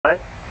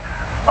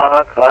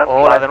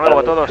Hola de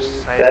nuevo a todos,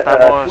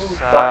 estamos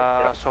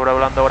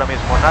sobrevolando ahora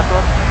mismo Nator.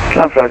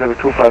 Esta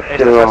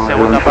es la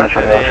segunda parte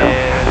del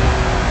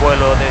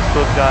vuelo de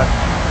Stuttgart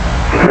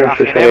a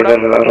Ginebra.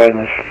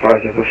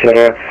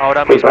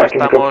 Ahora mismo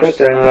estamos a un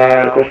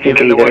nivel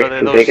de vuelo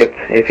de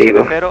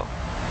 2.0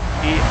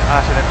 y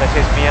a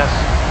 76 millas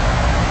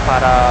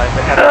para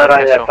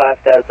empezar el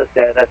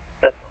descenso.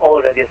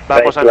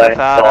 Vamos a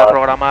empezar a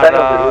programar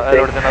el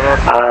ordenador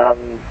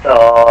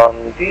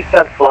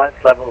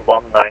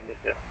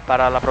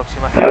para la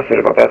aproximación y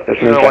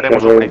luego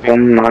haremos un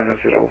briefing.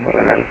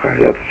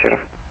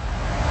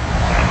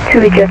 To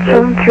jet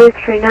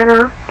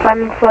 7339,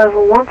 climbing flight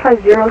level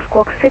 150,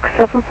 squawk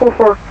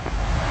 6744.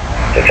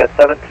 Jet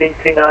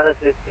 7339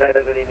 is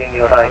radar, good evening,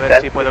 your right,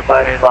 ver si puedo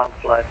coger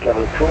flight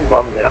level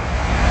 210.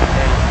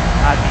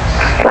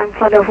 Addons. Climb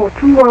flight level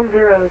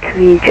 210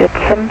 to jet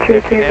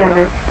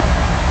 7339.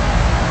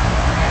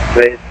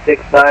 With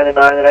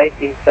 6998,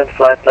 descent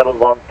flight level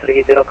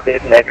 130,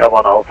 cleared Negra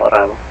 1 Alpha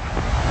arrival.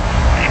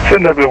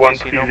 Descent level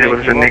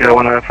 130 to Negra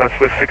 1 Alpha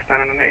with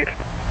 6998.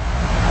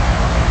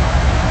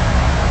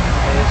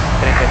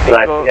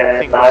 Flight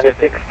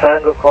 96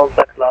 Tango,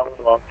 contact Langen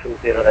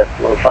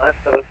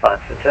 120.575.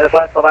 Interior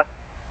flight, bye bye.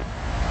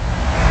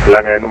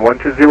 Langen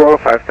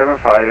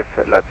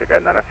 120.575, Leipzig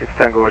 96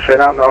 Tango,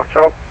 schönen Abend noch,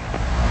 ciao.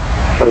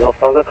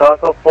 Lufthansa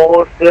Cargo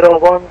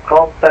 401,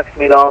 contact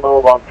Milano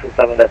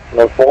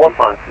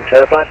 127.45.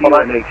 Interior flight, bye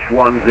bye.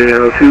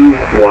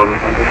 QNH1021,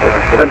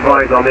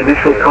 advise on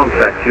initial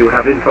contact, you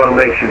have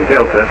information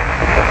Delta.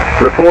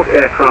 Report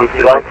aircraft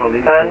type on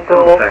initial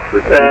contact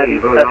with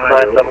Geneva and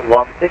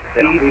Idaho.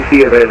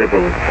 EDC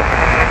available.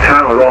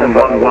 Tower on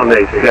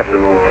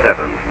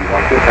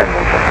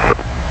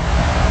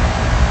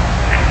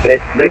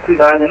 118.7. Make this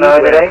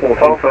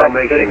report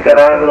information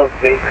Delta.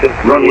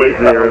 Runway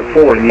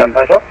 04 in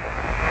use.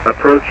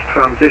 Approach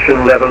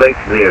transition level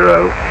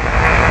 80.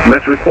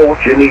 Met report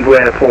Geneva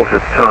Airport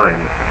at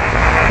time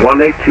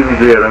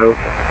 1820.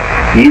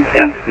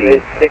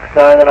 UCC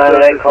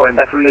 6998,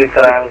 contact 0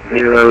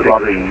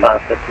 degrees.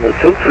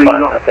 3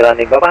 knots.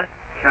 Bye-bye.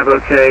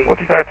 Cavalcade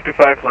 45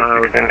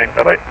 cloud.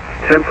 Bye-bye.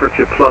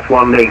 Temperature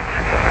 +18.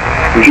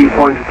 Dew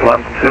point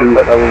 +2.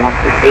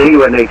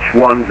 QNH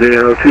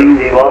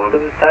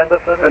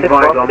 1021.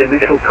 Advise on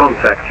initial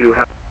contact you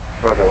have.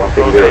 Pues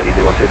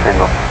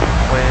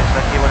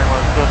aquí ponemos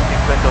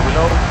 250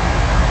 below.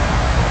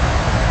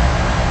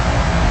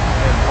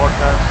 El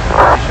forecast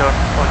position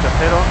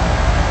 80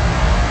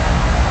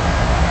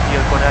 y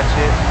el con H 1021.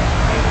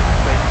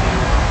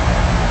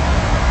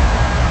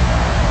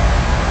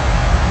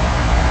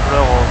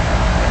 Luego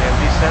en el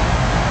descent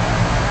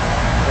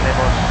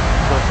tenemos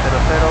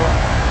 200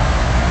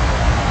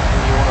 y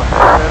 100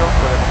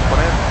 podemos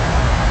poner,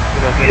 y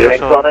los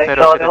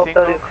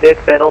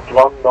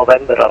 075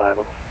 November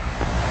arrival.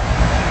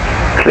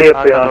 Clear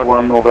beyond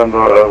 1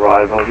 November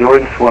arrival, you're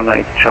in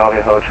 18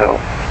 Charlie Hotel.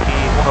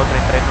 y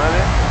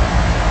 139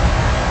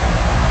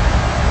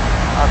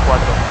 a 4.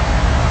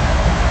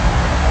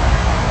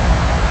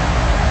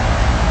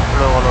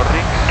 Luego los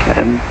rigs.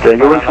 And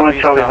you're in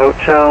 18 Charlie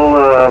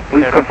Hotel,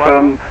 please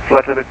confirm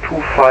flight level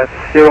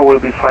 250 will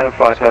be final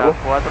flight level.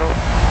 4.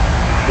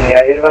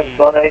 Yeah, Irvine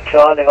 1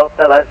 Charlie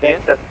Hotel, I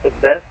think that's the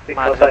best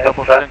because I have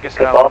tracked que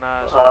será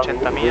unas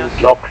 80 millas.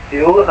 blocks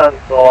you and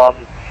so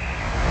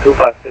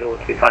 250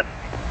 would be fine.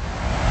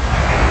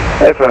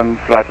 FM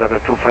flight level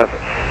 250,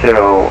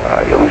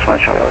 you're in 18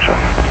 Charlie Hotel.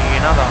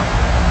 Y nada.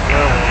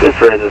 This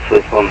radar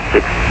Swiss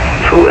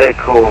 162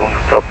 Echo,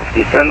 top of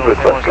descent,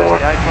 request Tenemos lower.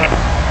 este iPhone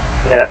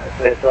Yeah,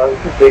 this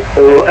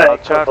 162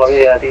 charts,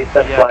 sorry,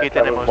 decent y aquí flight level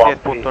tenemos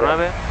 130.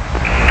 10.9.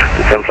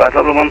 Descent flight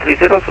level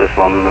 130, Swiss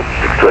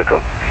 162 Echo.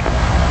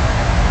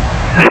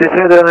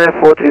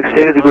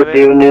 P3Dv4, good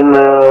evening,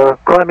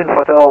 climbing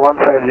hotel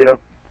 150. Y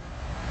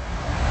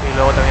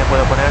luego también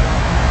puedo poner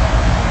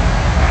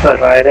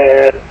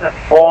Rider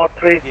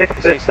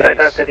 436, this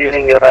radar, good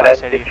evening, you're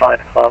identified,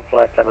 climb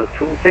flight level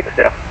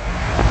 260.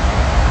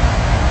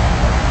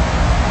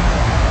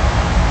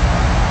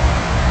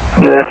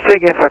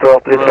 Speaking for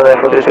please,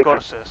 luego los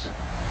courses.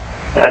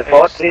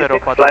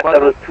 436, flight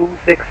level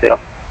 260.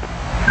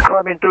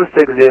 Climbing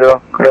 260,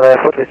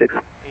 436.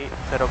 Y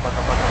 044.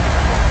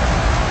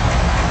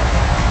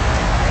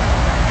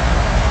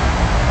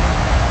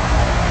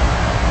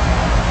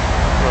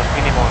 Los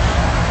mínimos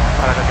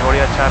para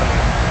categoría Charlie.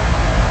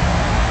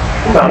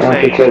 1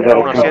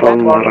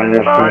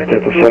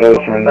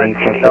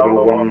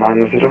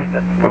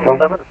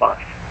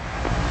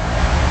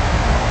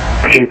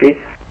 GP.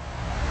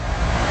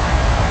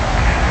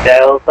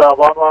 Delta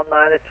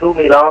 1192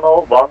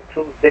 Milano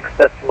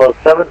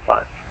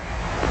 126.75.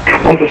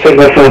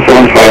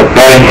 126.75,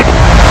 bye.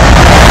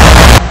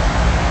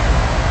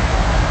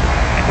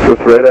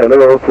 Radar,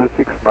 hello,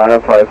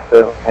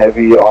 26957,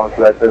 heavy on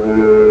flight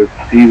level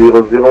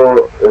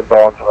 300,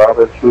 inbound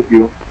Rabat, shoot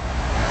you.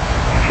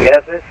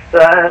 Yes, it's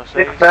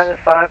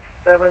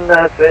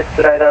 6957, Swiss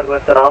radar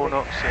went around.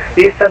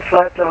 Descent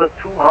flight level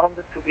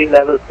 200 to be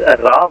leveled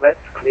Rabat,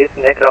 cleared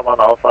Negra 1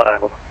 Alpha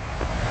arrival.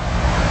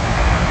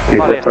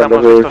 Vale,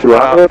 estamos listos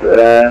para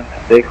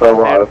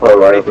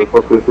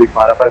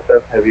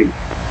hacer el briefing.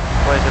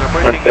 Pues el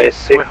briefing is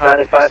we have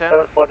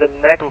descent,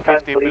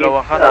 250 below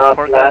 100,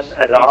 forecast is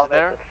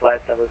there,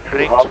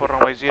 rings for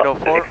runway 04,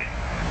 4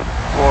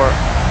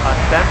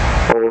 and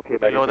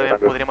 10, luego también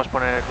podríamos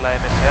poner la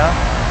MSA,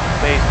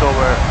 based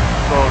over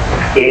Golf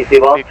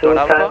Victor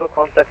Alpha,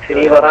 contact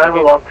Geneva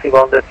arrival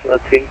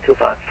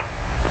 131.325.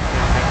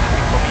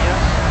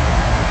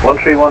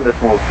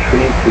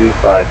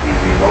 131.325,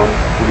 easy 1,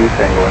 2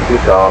 tango and 2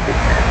 copy.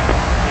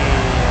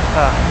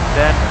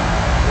 Then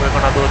we're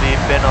gonna do the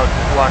Benot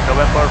 1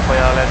 November for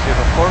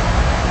LS04.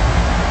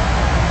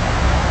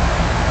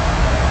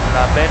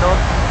 La Benot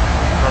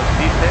nos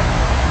dice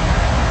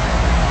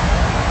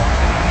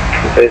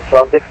Space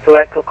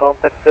 162 Echo,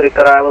 contact Zurich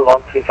arrival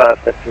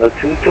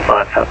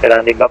 135.225, happy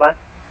landing, bye bye.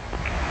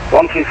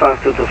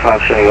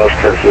 135.225 showing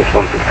Oscar, Swiss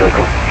 162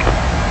 Echo.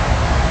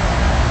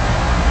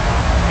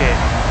 que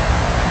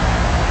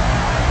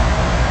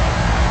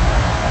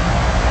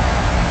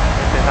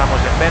empezamos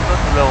en Benot,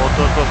 luego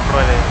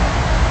 229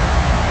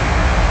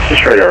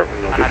 Just radar,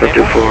 Anaremos,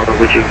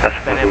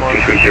 tenemos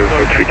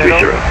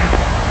 230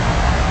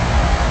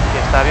 que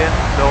está bien,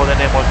 luego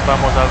tenemos,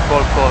 vamos al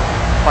Golf Golf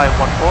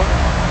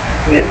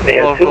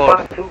 514, Golf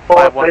Golf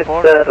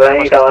 514,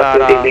 tenemos que estar a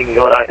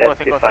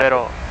 150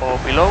 o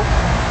below,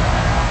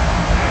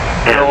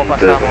 luego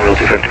pasamos a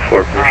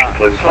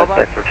Soba,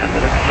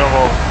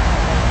 luego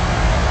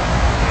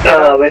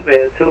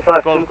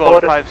Golf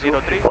Golf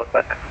 503,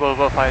 Golf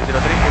Golf 503 y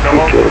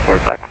luego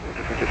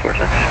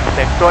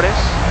vectores,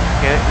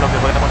 que lo que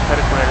podemos hacer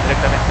es poner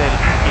directamente el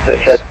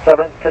EDDS.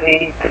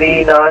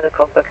 7339,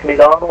 contact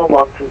Milano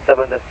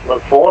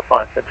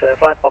 127.45, clear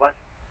flight, bye bye.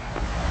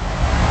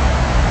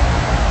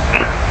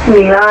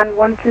 Milan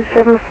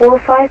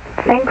 12745,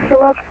 thanks a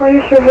lot for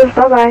your service,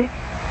 bye bye.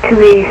 To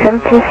the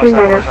 737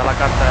 Pasamos a la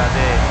carta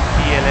de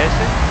ILS.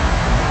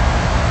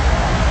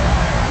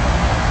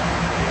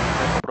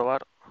 Voy a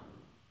comprobar.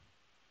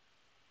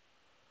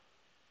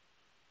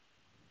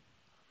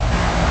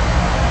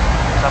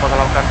 Pasamos a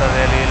la carta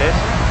del ILS,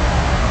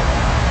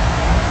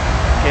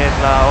 que es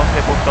la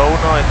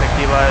 11.1,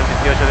 efectiva el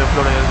 18 de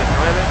octubre del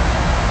 19.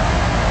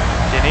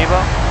 Geneva,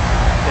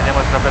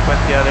 tenemos la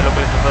frecuencia del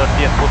localizador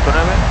 10.9.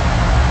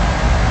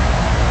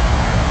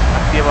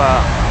 Activa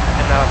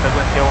en la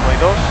frecuencia 1 y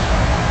 2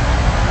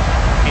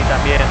 y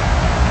también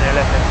en el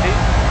FSD.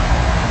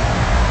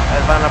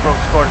 El Van Approach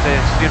Course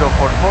es 044,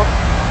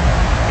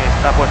 que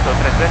está puesto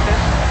 3 veces.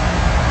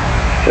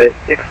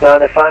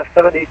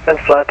 6957, Eastern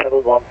flight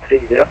level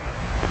 130.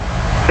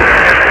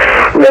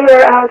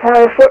 Radar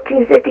Altower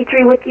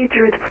 1453 with you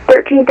through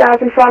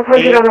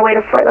 13,500 on the way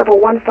to flight level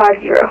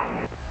 150.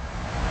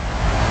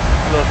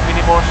 Los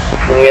mínimos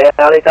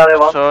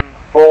son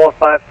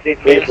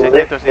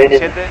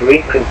 4533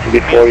 frequency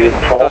before you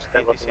talk,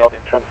 there was not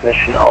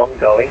transmission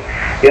ongoing.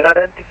 You're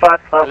identified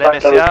el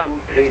MSA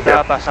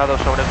está basado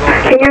sobre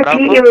Can you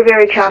repeat? You were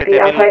very choppy,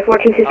 Altower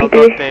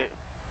 1453.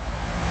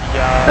 y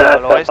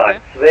al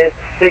oeste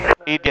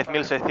y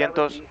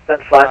 10.600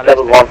 flight al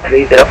level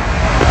este.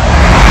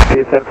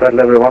 130. Flight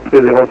level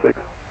 1306,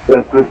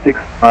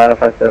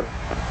 26957.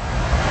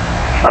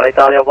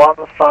 Alitalia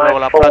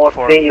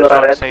 1543, you're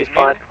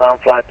identified, ground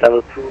flight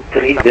level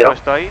 230.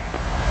 Puesto ahí.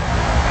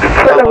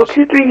 Flight level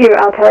 230,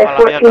 Altower A la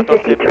media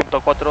 1453.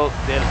 14.4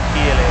 del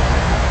ILS.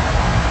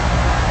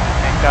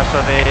 En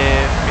caso de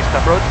Mr.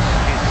 Approach,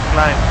 this is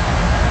climb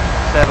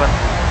 70.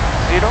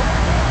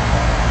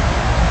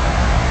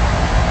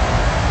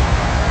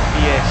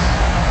 ES,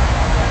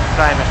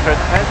 climb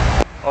straight ahead,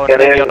 or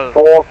medial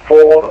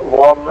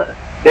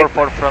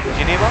 44 from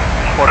Geneva,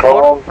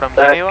 44 from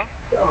Geneva,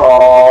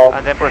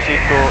 and then proceed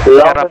to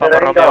Sierra Papa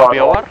Romeo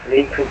VOR,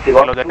 que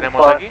lo que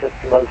tenemos aquí, y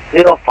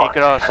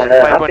cross 5.9 from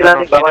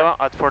Geneva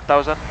at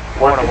 4,000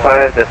 more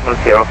aboard.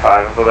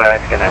 125.05, go back,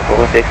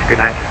 good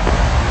night.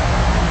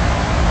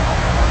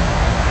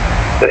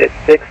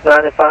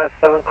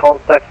 6957,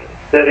 contact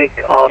Zurich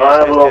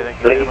arrival on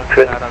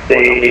frequency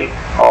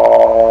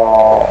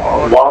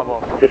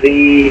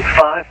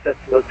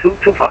 135.225. Lo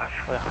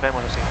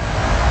dejaremos así.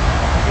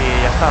 Y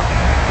ya está.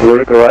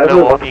 Zurich arrival,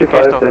 Luego, in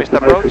case of missed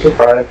approach,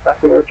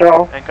 125.25,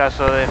 ciao. en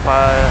caso de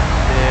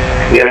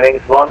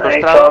Bearings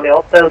 18 Charlie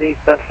Hotel,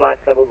 Eastern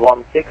flight level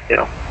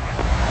 160.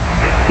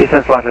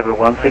 Eastern flight level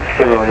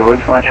 160, your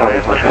information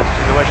Charlie.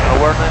 Situation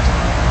awareness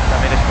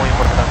también es muy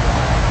importante.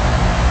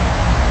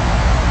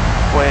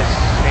 Pues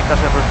en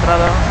caso de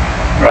frustrada,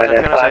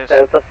 Ryanair 5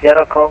 Delta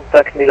Sierra,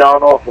 contact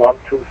Milano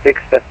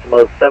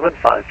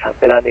 126.75,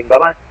 happy landing, bye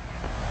bye.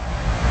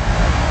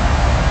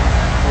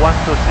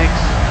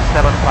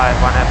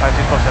 12675, Ryanair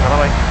 56 bye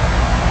bye.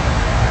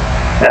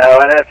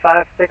 Ryanair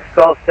 56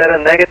 calls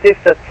 7 negative,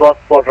 that's lost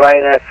for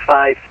Ryanair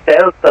 5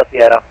 Delta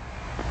Sierra.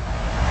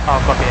 Oh,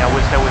 copy, I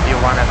will stay with you,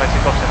 Ryanair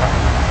 56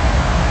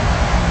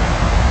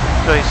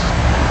 Esto es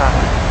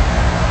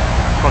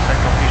cosa en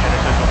confusion,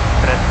 eso es un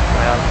threat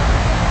real.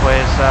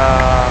 Pues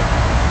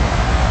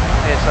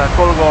es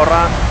call go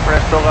run, press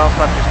toggle,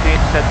 flat 15,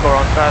 set go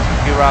on track,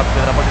 gear up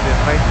with a positive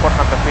rate,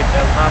 400 feet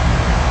LNAV,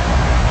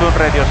 Turn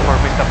radius for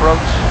missed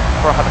approach,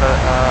 400,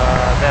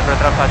 then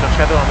return fashion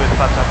schedule with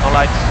VATSIM no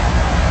lights,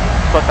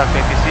 contact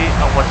ATC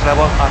and watch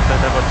level after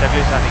the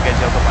checklist and engage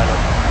the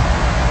autopilot.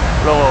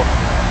 Luego,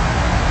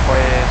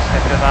 pues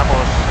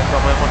empezamos,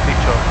 como hemos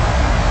dicho,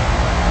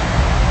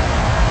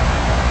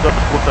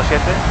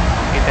 2.7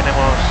 y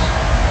tenemos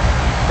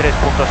 3.6,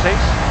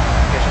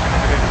 y eso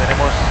significa que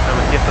tenemos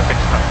 900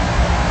 extra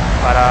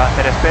para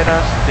hacer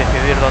esperas,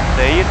 decidir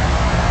dónde ir,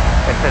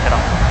 etc.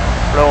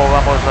 Luego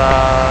vamos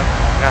a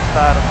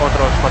gastar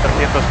otros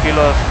 400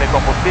 kilos de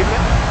combustible,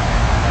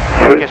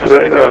 que eso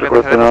significa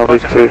que tendremos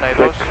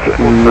 62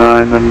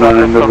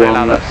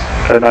 toneladas.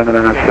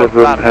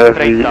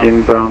 heavy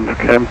inbound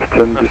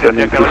Kempton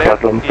descending to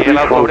flight level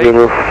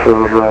 340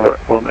 for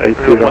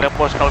 180.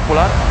 Podemos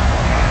calcular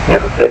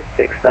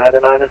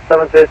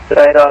 6997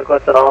 radar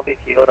got an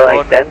RBQ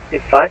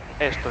unidentified.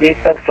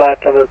 Descent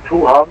flight level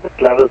 200,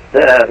 levels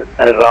RAV,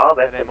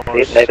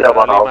 negative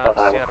 1 Alpha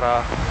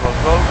Sierra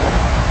Golf.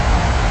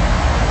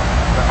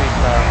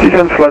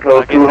 Descent flight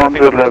level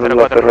 200, level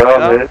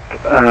lateral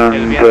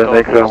and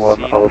negative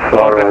 1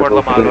 Alpha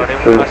arrival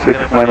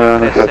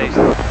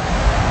 6997.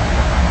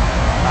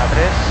 A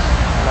 3,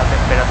 la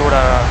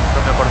temperatura no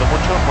me acuerdo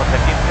mucho, ponte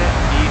 15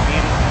 y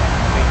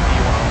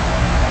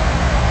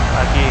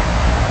 1021. Aquí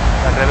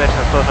las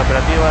reversas todas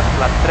operativas,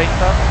 plan 30,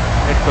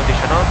 air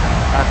condition on,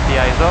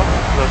 anti-ice off,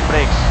 los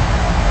brakes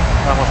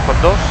vamos con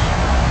 2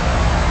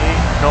 y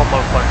no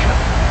malfunction.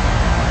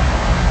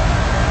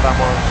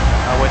 Vamos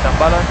a wait and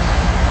balance,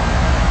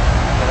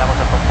 le damos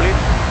a complete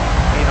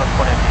y nos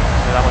pone aquí,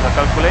 le damos a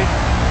calculate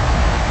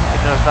y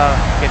nos da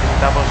que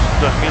necesitamos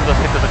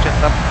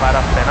 2280 para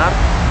frenar.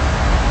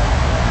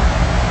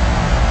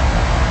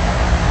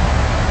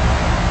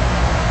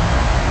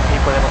 Y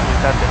podemos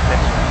utilizar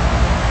descenso.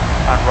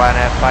 And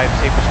Ryanair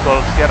 56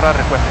 Golf Sierra,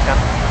 request descent.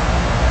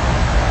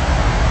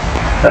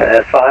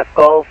 5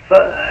 Golf,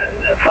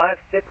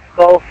 56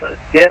 Golf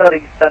Sierra,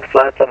 descent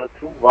flight level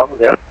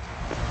 210.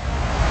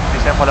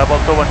 Descent for level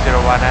 210,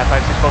 Ryanair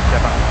 56 Golf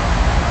Sierra.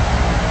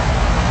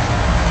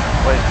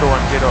 Pues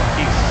 210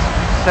 is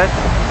set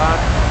and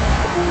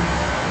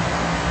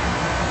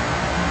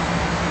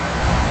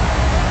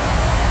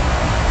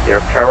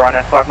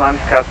Ryanair 59,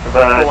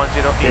 customer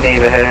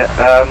Geneva here.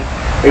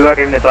 We were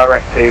given a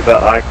directive,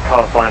 but I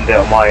can't find it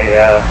on my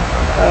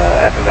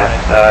FMS.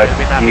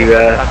 You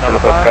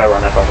look up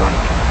Ryanair 59.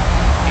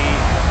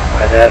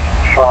 Ryanair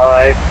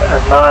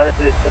 59,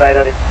 this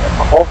radar is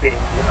hoping,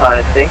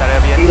 I think.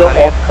 Kilo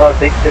Oscar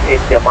Victor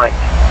India Mike.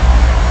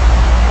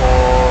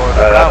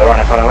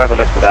 Ryanair 59, we have a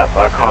list of that,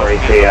 but I can't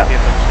really see it.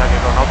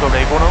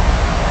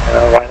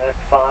 Ryanair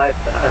 5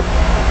 and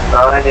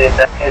 9 in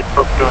that case,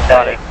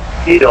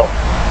 Kilo.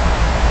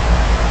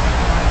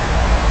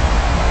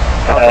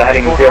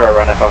 Heading 0,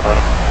 Ryanair 59.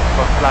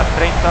 Con flat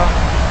 30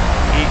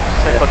 y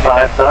second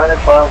descent.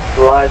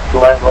 Flight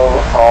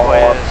level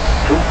on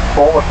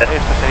 240.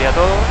 Esto sería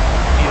todo.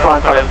 Y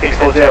vamos con el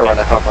descent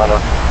Ryanair 59.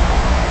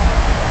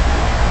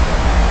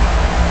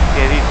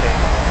 que dice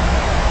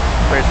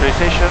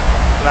pressurization,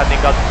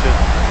 landing altitude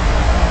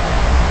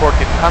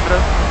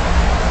 1400,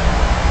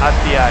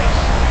 anti-ice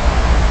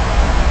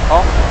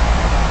off,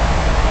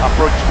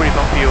 approach brief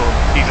on fuel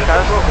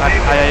discussed, and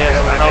IIS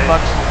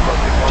nullbox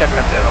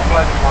checklist.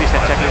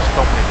 Descent checklist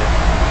completed.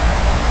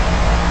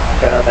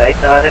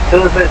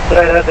 892,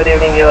 good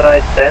evening, your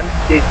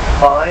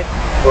identified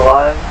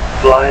flight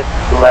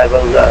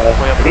level 300.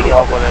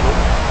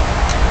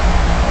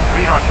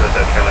 300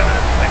 at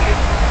kilometers, thank you.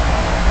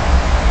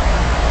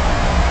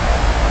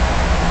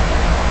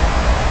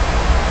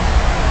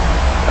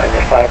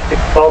 Ryanair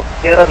 56 Golf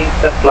Sierra,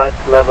 descent flight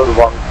level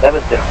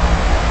 170.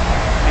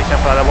 Descent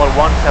flight level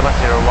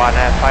 170,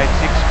 Ryanair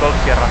 56 Golf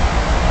Sierra.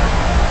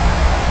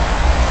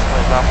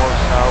 Pues vamos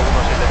a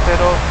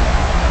 170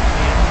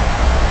 y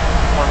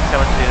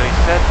 170 is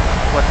set,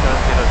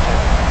 170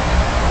 check.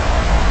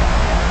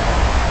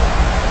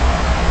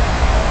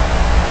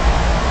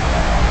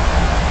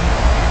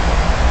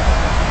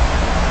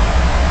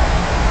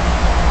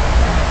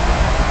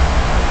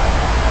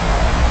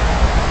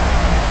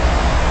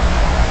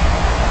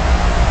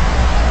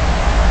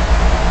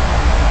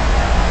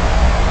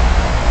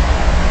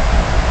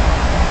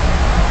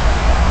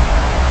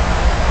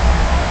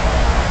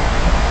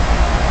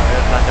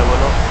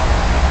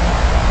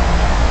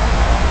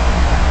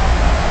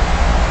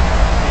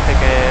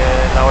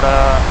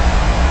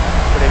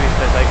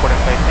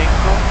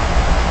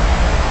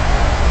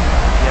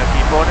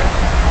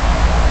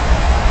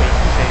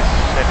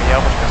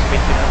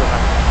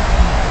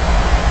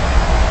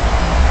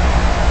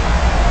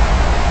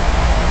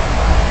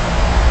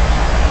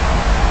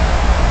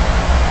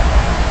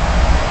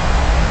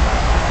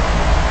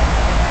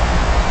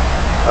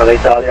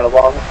 Italia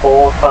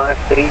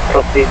 1453,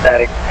 proceed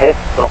direct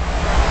Pesto.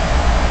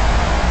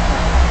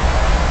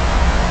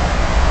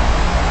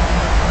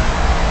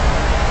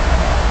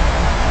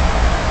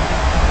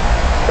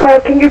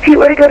 Can you repeat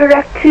where to go to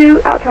ref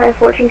 2 outside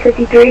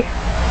 1453?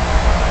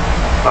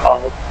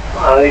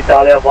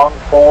 Italia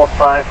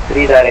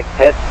 1453, direct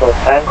Pesto,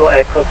 Tango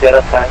Echo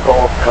Sierra Tango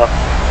Oscar.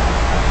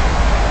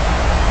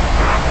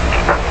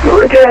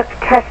 Direct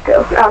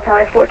Testo,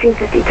 Altai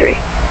 1453.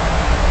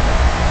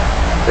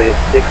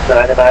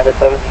 6997,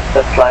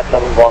 descent flight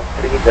level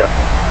 130.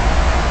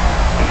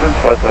 Descent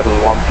flight level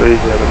 130,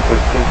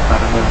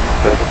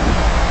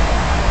 6997.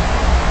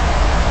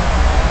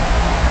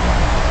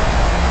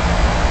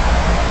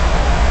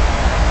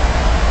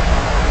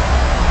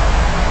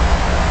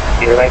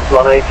 Range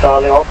 18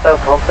 Charlie Hotel,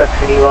 contact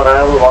Geneva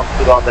Arrival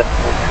 121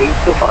 decimal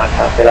 325,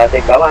 happy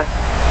landing, bye bye.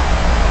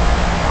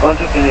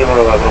 Contact Geneva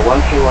Arrival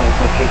 121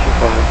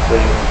 decimal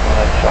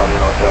 325,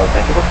 Charlie Hotel,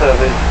 thank you for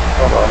service,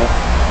 bye bye.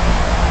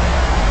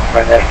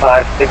 Ryanair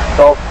 56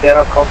 Golf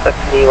Sierra, contact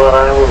Geneva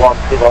Arrival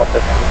 121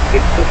 decimal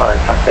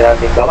 325, happy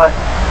landing, bye bye.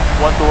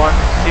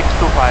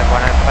 121-625,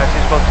 Ryanair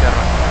 56 Golf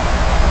Sierra.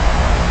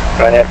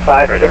 Ryanair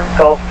 56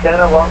 Golf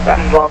Sierra,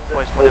 121 decimal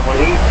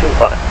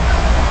 325.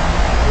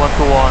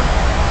 121-625.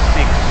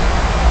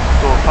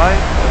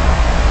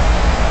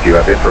 You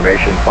have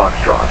information,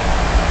 Foxtrot.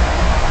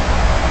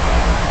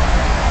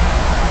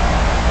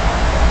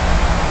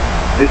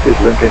 This is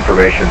linked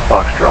information,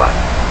 Foxtrot.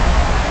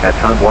 At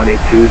time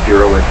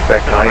 1820,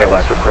 inspect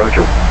ILS approach.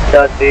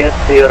 Stuttgart,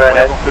 Sierra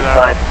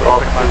Identified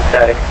Cross to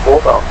Static 4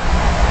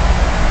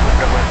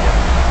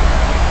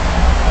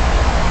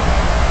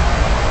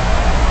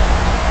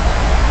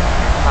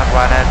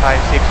 Ryanair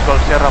 56 Golf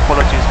Sierra,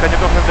 apologies. Can you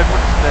confirm the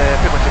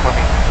frequency for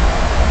me?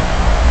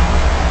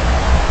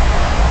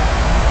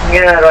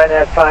 Yeah,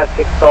 Ryanair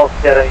 56 Golf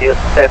Sierra, you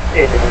stepped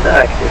in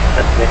active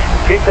transmission.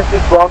 Frequency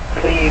is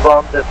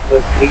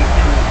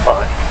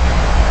 131.325.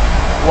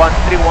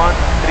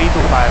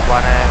 131-325,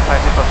 Ryanair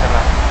 56 Golf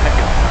Sierra. Thank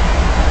you.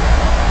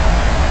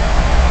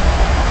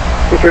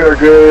 Super,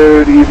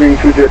 good evening,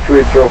 2Jet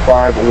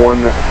 2805,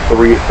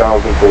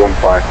 13,000 for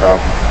 15,000.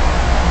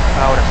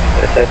 Ahora sí.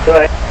 Perfecto,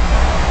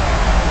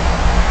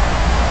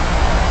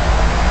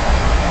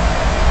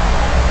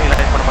 Y la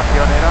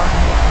información era...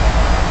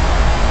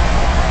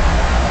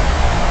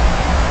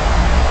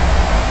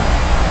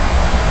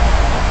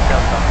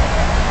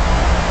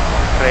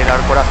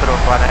 Radar Corazon,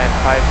 Ryanair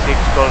 56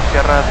 Golf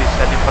Sierra,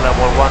 descending for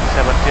level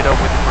 170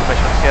 with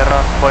information Sierra,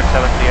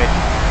 0.78.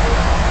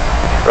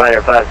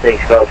 Ryanair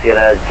 56 Golf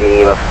Sierra,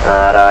 Geneva,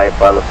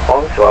 arrival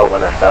punctual,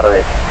 buenas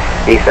tardes.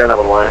 Descend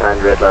level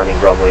 100, landing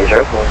runway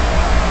 04.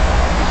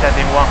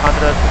 Descending 100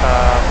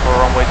 for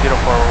runway 04,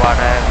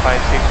 Ryanair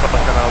 56 Golf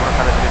Sierra, buenas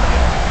tardes,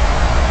 bienvenido.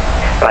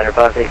 Ryanair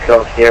 56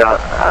 Golf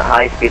Sierra,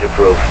 high speed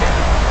approved.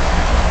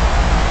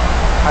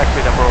 High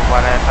speed approved,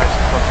 Ryanair 56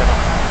 Golf Sierra.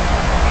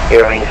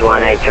 Airlines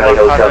 18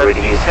 Charlie Hotel,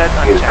 reduce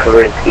your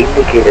current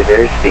indicated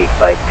airspeed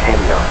by 10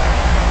 knots.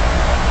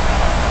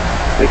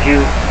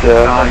 Reduce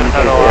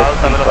Contratado a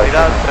alta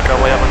velocidad,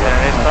 pero voy a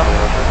mantener esta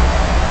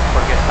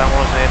porque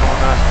estamos en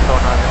una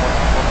zona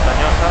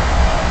montañosa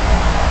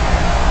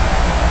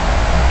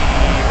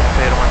y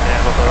prefiero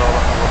mantenerlo todo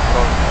bajo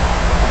control.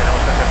 Tenemos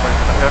que hacer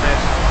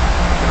cualificaciones,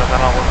 que nos dan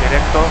algún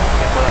directo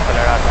que pueda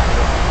acelerar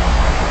rápido.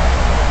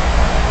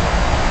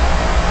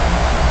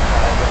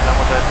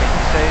 Empezamos del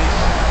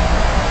 26.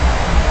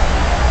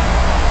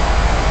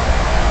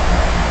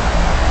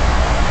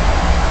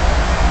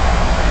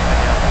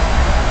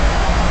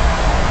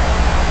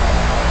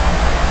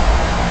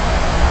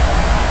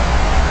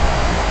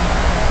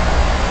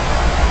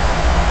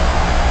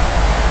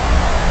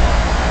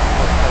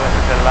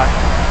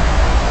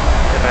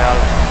 Real.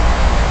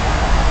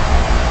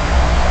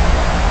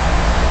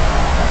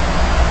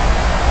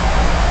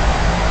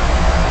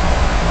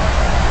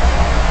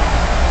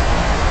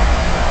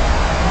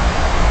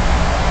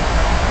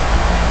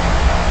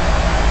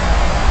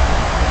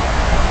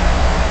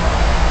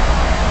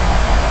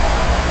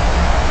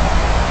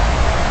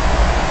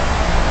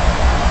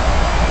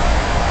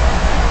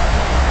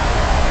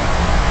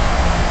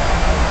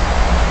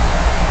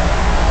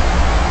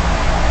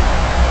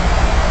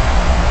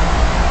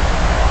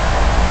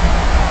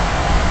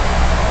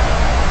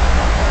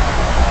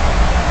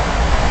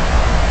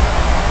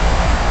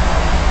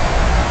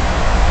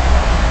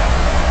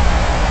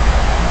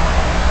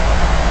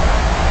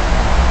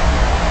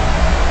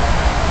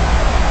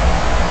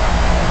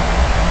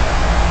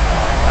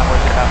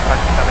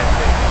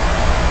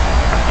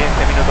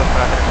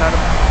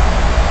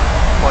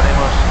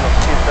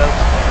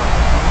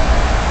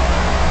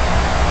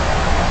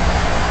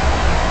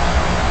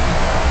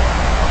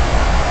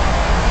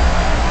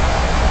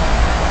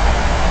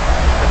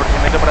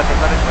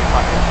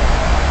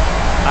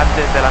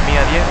 Antes de la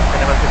mía 10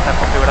 tenemos que estar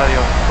configurados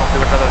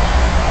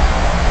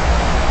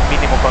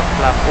mínimo con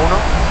flap 1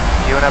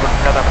 y una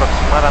velocidad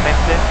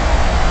aproximadamente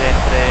de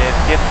entre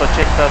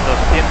 180,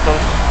 200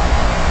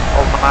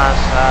 o más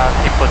a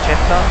 180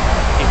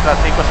 y flap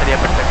 5 sería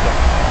perfecto.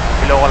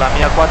 Y luego la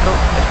mía 4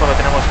 es cuando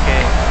tenemos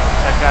que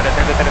sacar el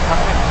tren de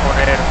aterrizaje,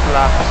 poner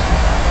flaps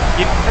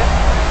 15,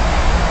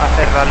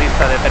 hacer la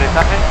lista de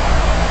aterrizaje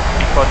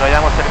y cuando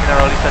hayamos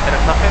terminado la lista de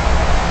aterrizaje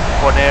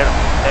poner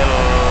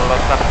los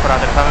flaps para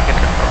aterrizaje, que en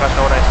nuestro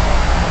caso ahora es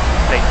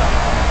 30.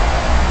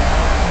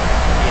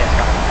 Y ya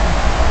está.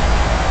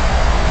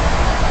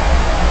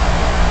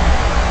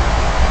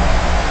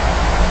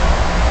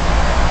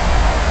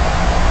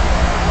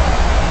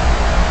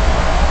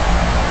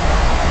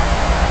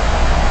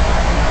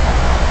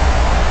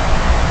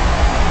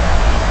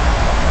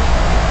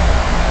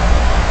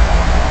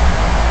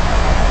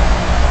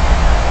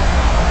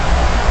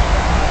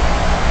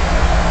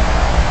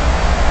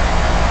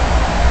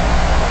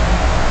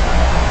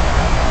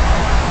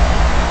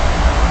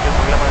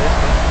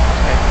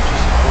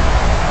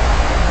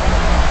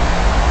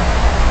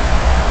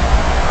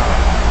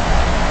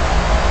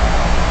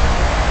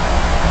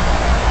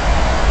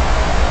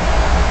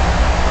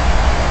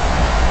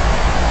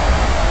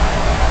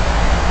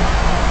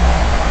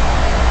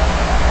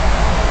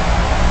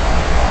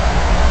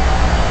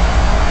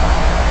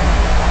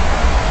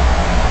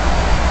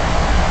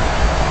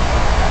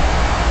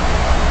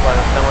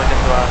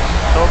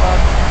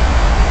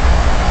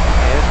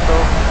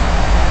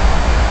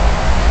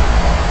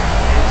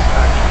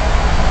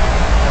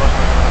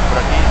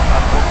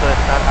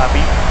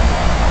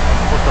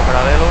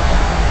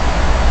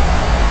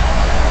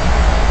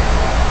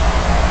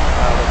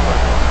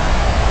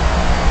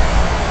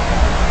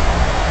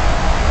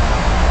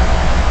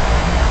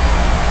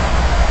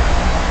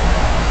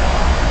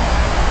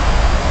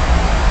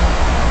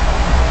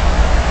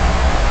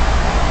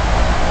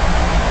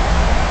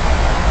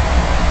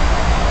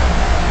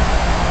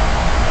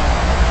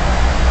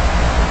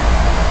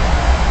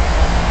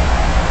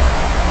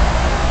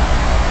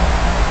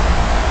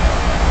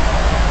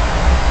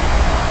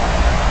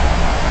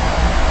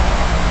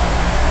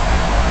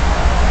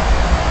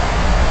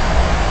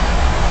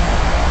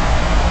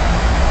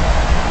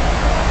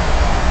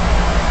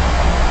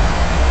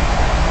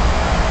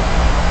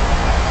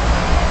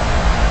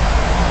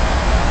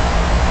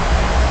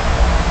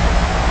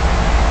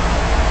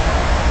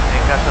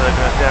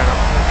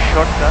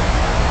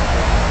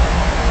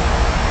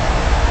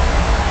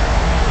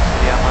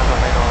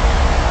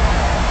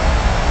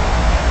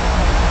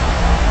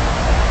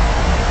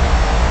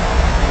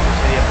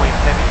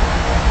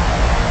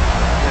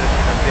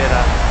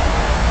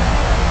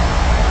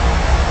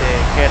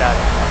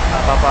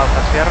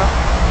 Sierra.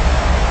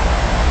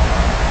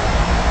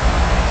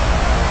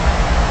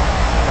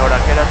 La hora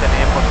que era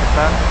teníamos que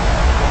estar 103.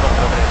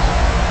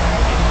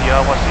 Y si yo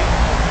hago así,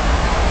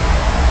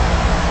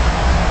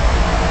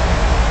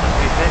 nos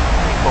dice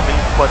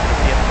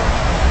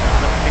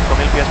 5400,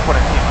 5000 pies por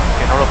encima,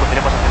 que no lo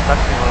podríamos aceptar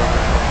si no lo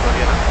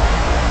dieran.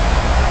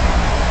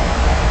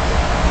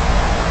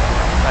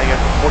 Hay que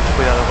tener mucho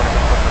cuidado con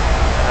esas cosas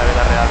en la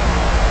vida real,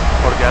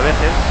 porque a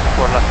veces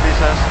por las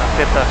prisas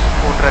aceptas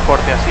un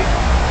recorte así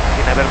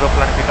sin haberlo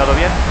planificado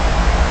bien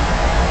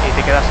y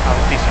te quedas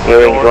altísimo.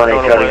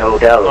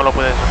 No lo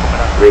puedes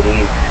recuperar.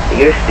 Reduce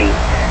your speed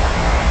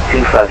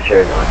 2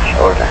 faster notch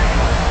or less.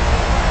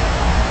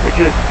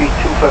 Reduce speed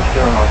 2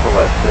 faster notch or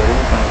less.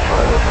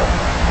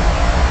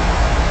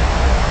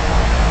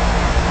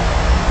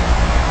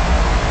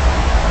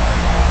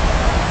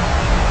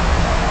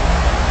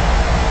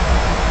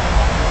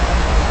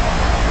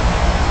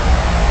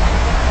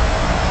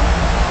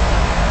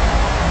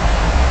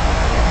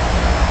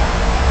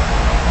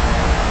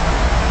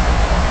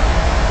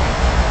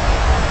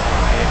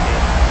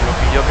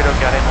 Yo creo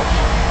que haremos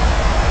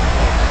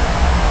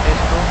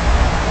esto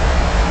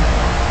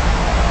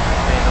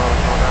menos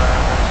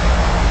unas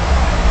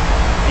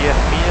 10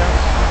 millas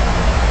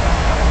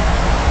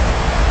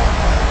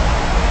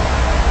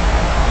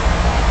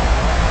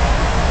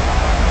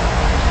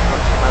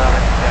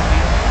aproximadamente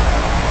aquí,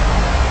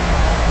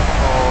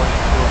 o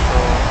incluso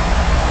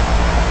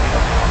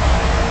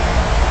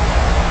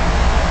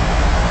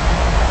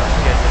unas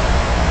 7,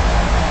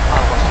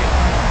 algo así.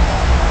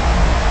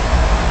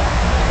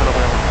 Esto lo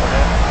podemos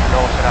poner,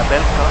 luego será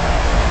delta.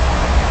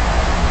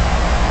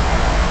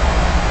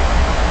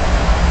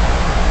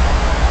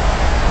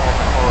 O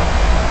mejor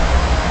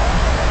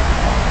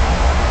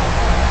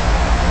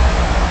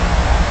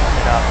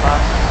será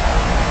paz.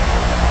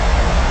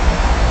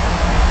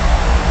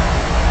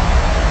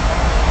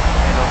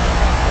 Menos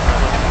unas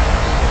 2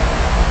 millas.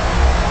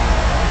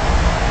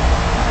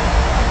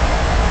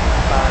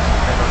 Paz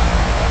menos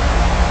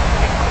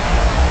 5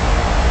 millas.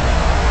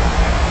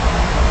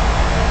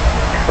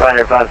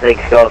 Ryder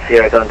 56 Golf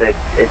Sierra, contact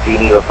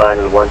Geneva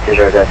final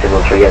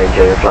 10.3 and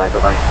enjoy your flight.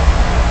 Bye bye.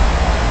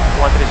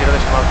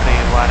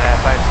 130.3,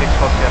 156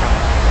 Golf Sierra.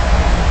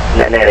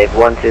 Negative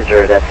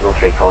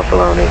 120.3 coastal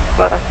only.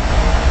 Bye bye.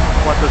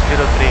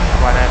 1203,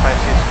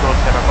 156 Golf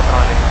Sierra, coastal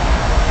only.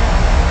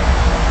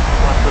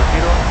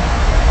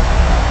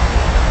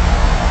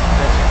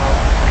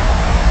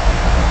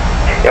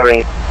 120.3. You're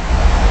ringing.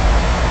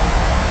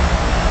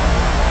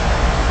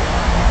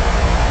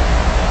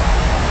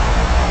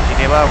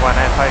 Geneva,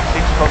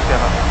 1956 Golf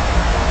Sierra.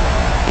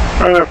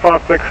 Ryder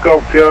 56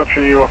 Golf Sierra,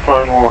 Geneva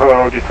final,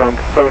 hello, descent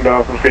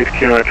 7,000 feet,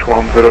 QNH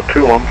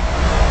 1021.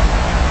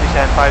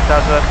 Descent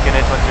 5000,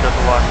 QNH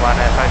 1021,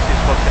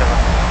 1956 Golf Sierra.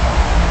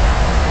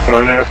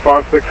 Ryder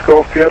 56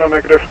 Golf Sierra,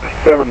 negative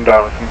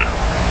 7,000.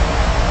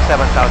 7000,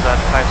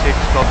 56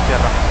 Golf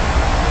Sierra.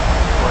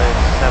 Pues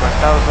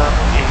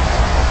 7000 is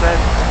set,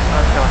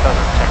 and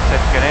 7000 check,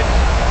 set QNH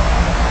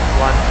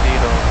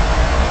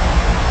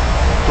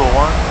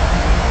 1021,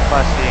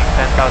 passing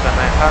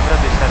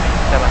 10,900, descending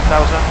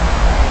 7000.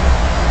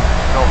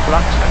 No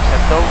flags,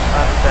 accept those,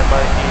 and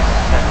standby is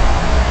set.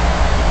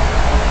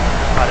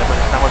 Vale, pues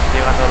estamos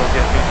llegando a los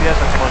 10.000 pies,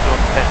 hacemos un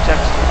 10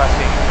 checks,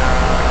 passing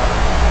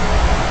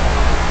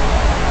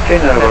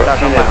Ginebra,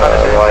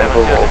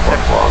 arrival of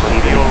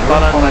fuel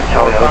balance,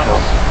 power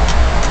balance.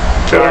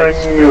 Bearing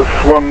is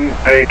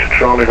 18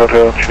 Charlie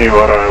Hotel,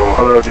 Geneva arrival,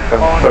 hello,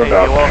 descent On 7,000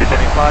 81, feet.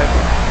 25,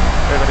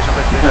 regulation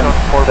precision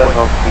 4.8,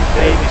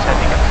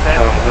 descending at 10.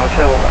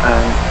 Hotel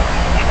and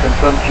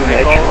confirm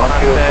QNH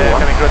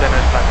 1021. Coming through the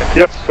next planet.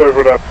 Yep, sorry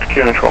for that,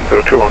 QNH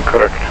 1021,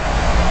 correct.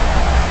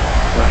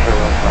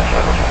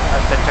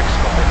 And 10 checks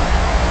complete.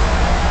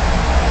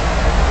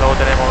 Luego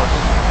tenemos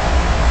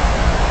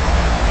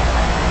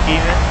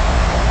INE,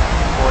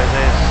 pues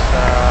es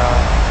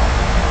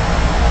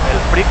el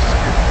Prix, y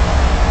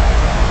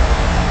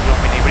un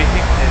mini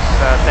briefing, es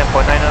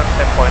 10.9er,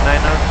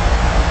 10.9er,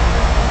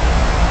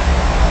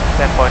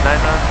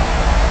 10.9er,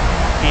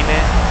 INE,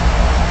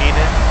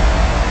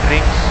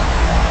 rings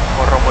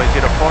for runway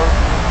 04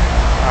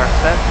 are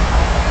set,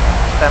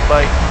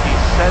 standby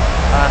is set,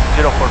 and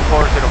 044,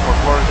 044,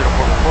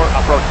 044,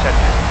 approach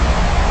checklist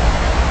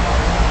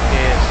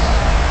is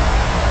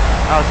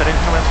outer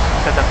instruments,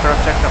 set and cross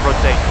check, approach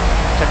date,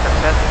 check and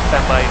set,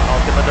 standby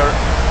altimeter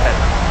set,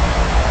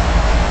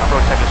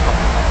 approach checklist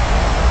complete.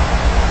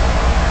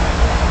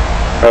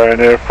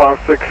 Ryder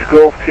 56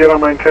 Golf Sierra,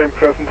 maintain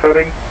present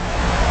heading.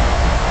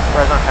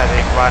 Present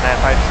heading,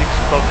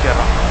 1956 Golf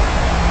Sierra.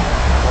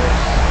 Pues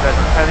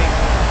present heading,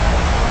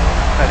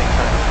 heading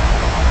 7.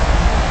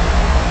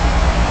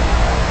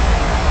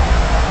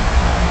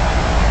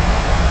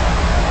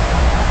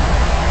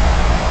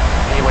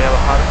 Y voy a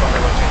bajar con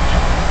level change.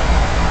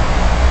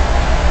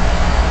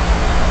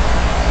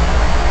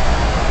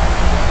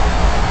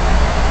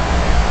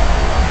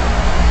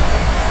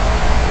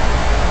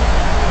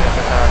 Voy a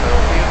empezar a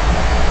reducir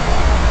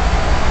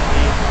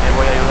y me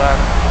voy a ayudar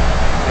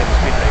del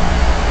speed brake.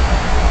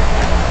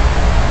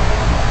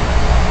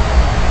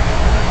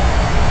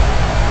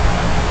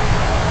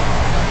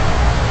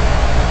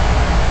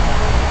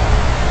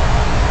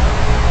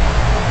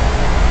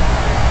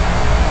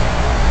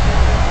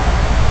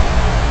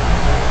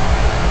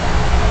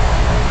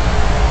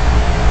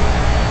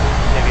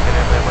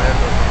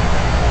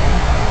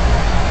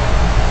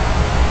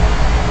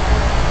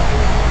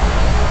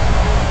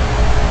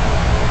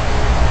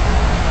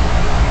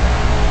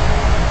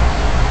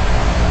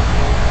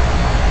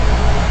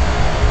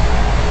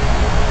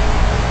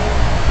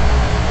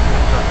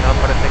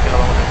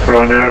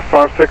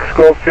 56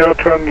 Golf Sierra,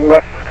 turn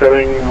left,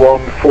 heading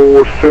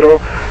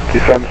 140,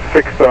 descend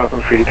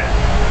 6,000 feet.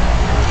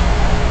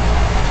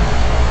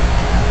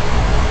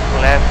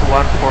 Left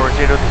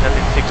 140,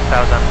 descending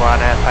 6,000,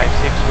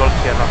 156 Golf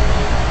Sierra.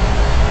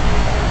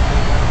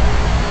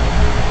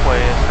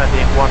 Pues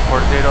heading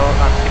 140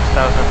 and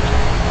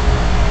 6,000.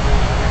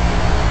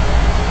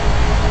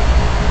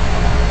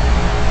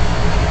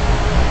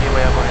 Voy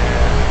a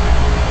poner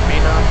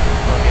mina,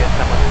 porque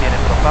estamos bien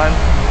en profile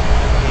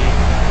y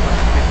los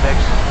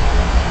feedbacks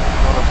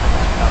no los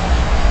necesitamos.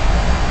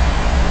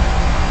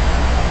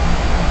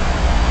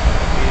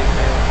 Aquí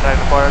dice try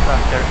report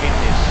after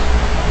INDIS.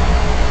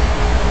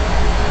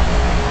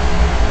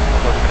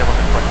 Lo tendremos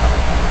en cuenta.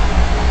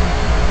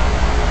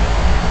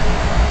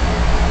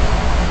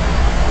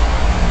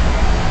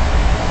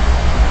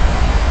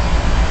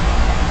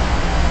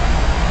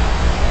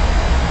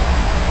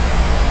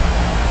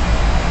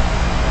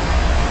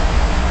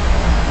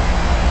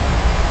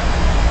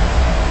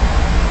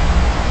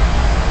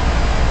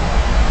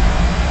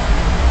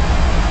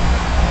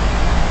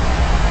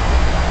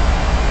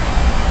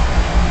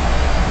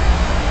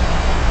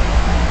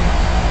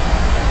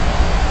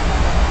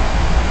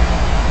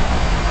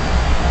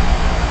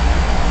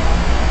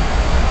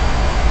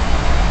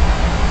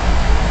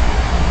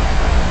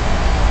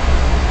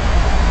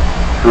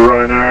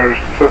 Ryanair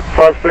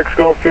 56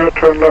 Golf Sierra,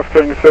 turn left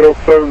heading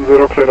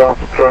 070, cleared off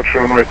approach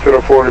runway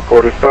 04,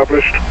 report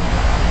established.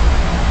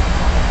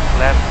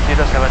 Left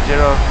 070,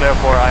 clear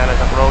for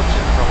ILS approach,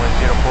 runway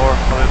 04, I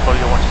will call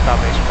you once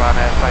established,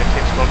 Ryanair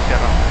 56 Golf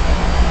Sierra.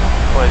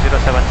 Pues 070 y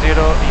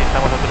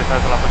estamos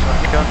autorizados a la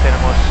aproximación,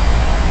 tenemos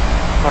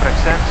correct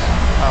sense,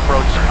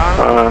 approach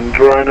arm. And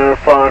Ryanair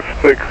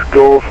 56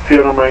 Golf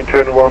Sierra,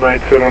 maintain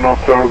 180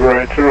 knots or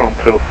greater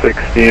until 6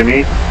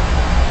 DME.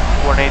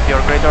 180 or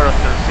greater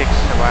until 6,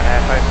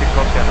 56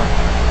 Golf Sierra.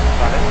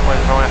 Vale,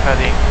 pues runway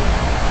heading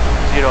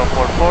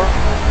 044,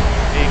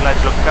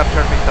 English look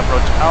capture, fixed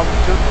approach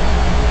altitude,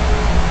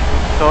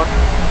 turn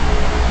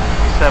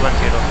 70.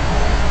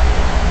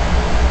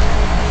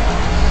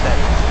 Set.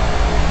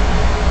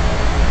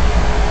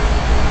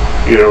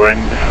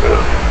 Gearing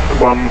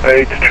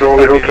 18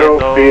 Charlie Hotel,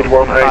 speed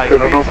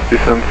 180 knots,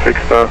 descend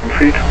 6,000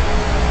 feet.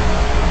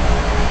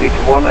 Speed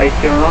 180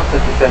 knots,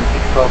 descend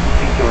 6,000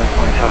 feet, during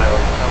 20 Charlie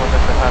Hotel. Vamos a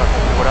empezar a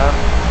configurar.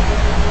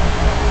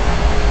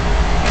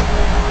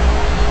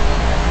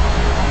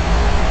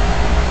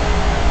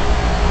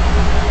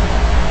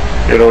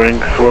 Gearing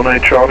 18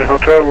 Charlie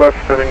Hotel, left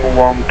heading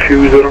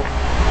 120.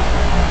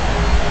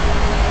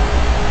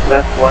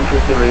 Left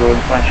 120,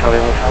 during 20 Charlie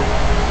Hotel.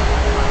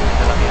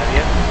 De la mía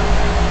 10.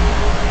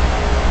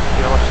 Y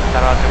vamos a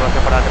sentar a la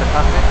tripulación para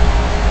aterrizaje.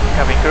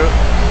 Cabin crew,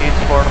 seats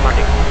for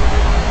landing.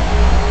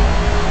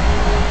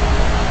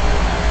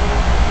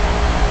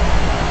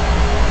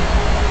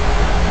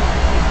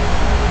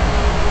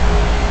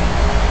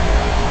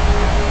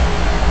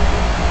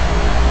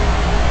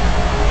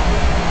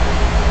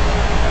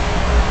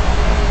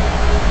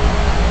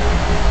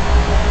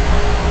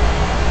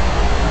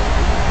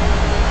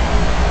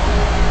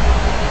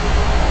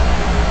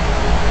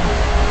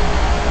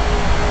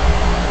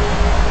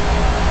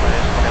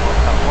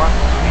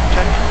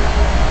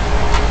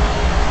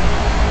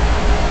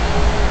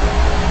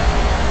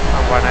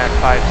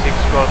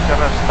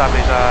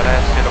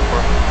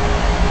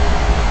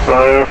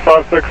 Ryanair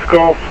 56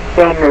 Golf,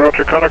 7,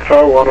 Roger, contact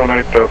tower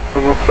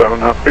 118.7,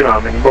 happy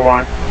landing,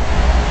 bye-bye.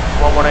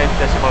 118.7, 56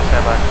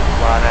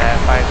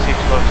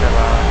 Golf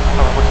Sierra,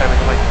 have a good time in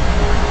the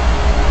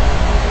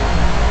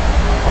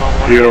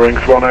Gearing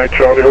 18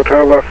 Charlie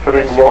Hotel, left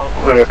heading,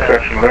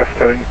 correction, left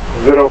heading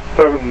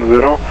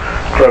 070,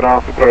 straight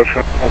off approach.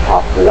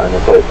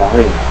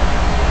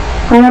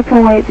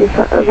 Pineapple White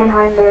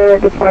behind the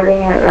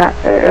departing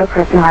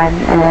aircraft behind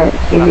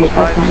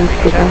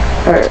EDDS-LSGG,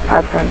 or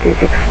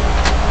 5726.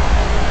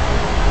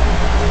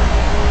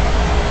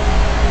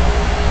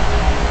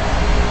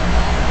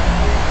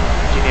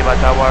 Geneva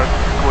Tower,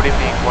 good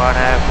evening,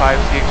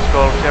 156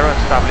 Golf Sierra,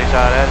 establish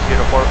RS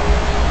 04.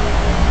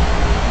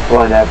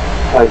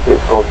 156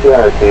 Golf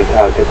Sierra, do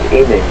target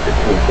evening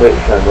between 6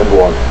 and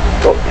 1,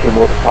 got 2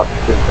 more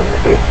departures from the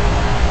field.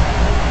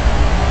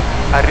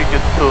 I read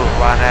you 2,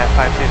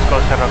 156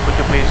 Golf Sierra, could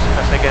you please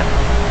ask again?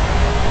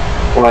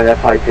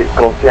 156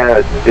 Golf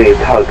Sierra, do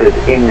target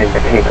evening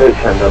between 6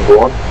 and 1,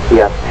 we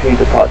have 2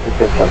 departures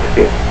in front of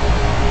you.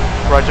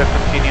 Roger,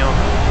 continue,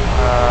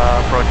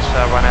 approach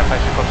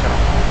 156 Golf Sierra.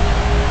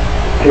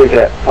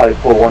 2-Jet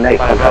 5418,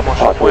 contact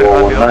departure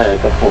 119,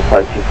 decimal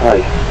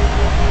 525.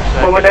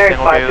 Tengo que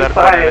ayudar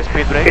con el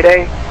speed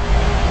break.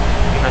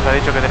 Y nos ha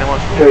dicho que tenemos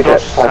 2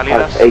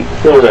 salidas,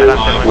 2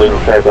 delante nuestro.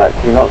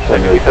 Tenemos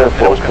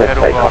que hacer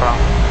un go around.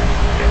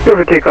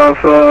 Over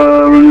takeoff,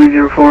 runway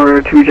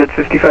 04, 2-Jet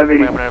Voy a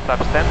 5580. poner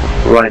flaps 10.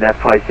 Ryanair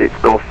 56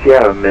 Golf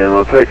Sierra,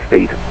 minimum approach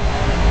speed.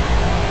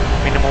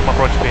 Minimum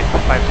approach speed,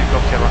 56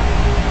 Golf Sierra.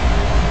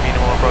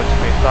 Minimum approach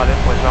speed, vale,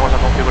 pues vamos a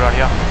configurar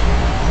ya.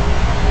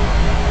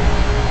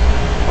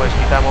 Pues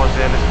quitamos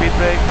el speed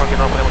brake porque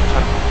no lo podemos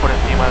usar por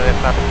encima de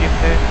flap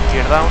 15,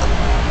 gear down,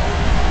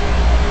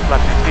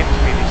 flag 16,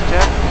 speed is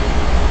checked.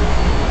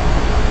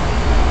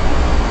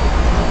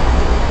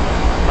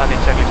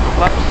 Landing checklist 2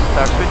 flaps,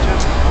 start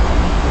switches,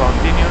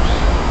 continuous,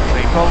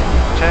 recall,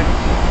 check,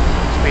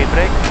 speed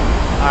brake,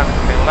 and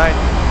green light,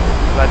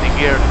 landing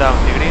gear down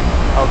the green,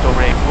 auto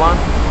brake 1,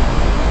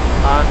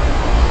 and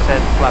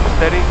set flap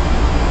steady.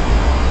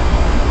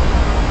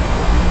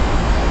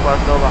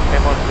 Cuando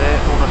bajemos de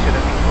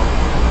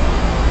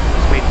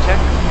 175, speed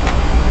check,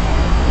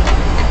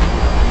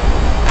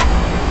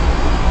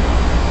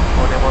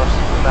 ponemos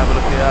la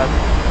velocidad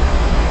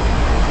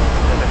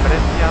de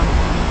referencia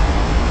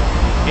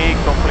y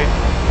complete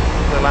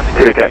the landing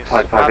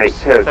checklist. Flaps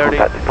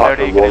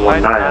 30, green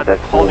light, and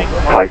holding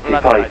for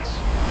landing lights.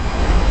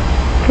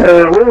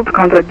 We'll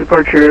contact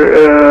departure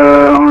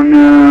on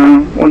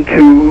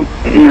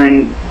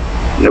 129,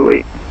 no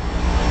wait.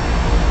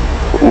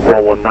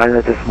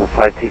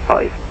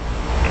 119.525.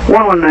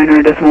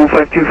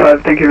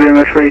 119.525, thank you very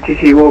much for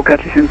ATC, we'll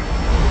catch you soon.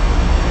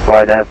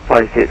 Ryder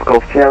 56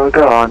 Golf Sierra,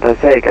 go around, I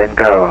say again,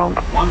 go around.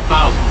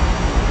 1000.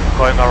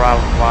 Going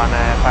around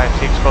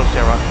 156 Golf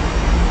Sierra.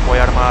 Voy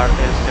a armar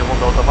el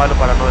segundo autopilot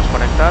para no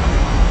desconectar.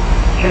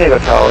 Geneva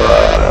Tower,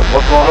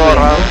 what's wrong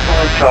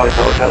with Charlie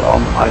Hotel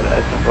on Island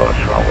Eston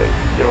Branch runway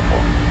 04.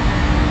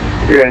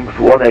 Hearings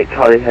 18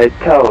 Charlie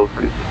Hotel,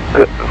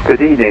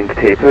 good evening,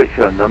 to approach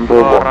your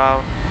number 1.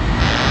 Around.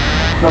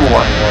 Number 1,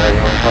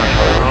 you're on Charlie.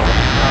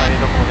 Ahí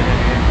lo como tenía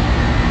que ir.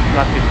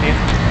 Flag 15.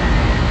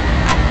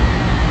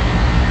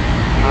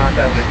 And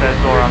this is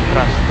door and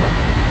thrust.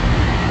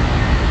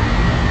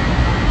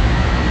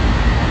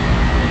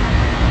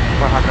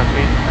 400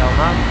 feet,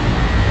 LNAV.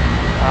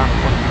 And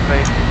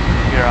concentrate,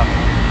 gear up.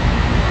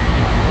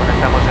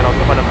 Conectamos el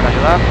autopilot para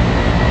ayudar.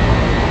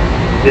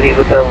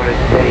 Geneva Tower is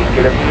saying,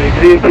 get up to the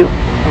group.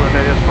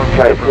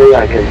 Try to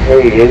I can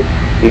hear you.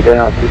 You don't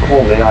have to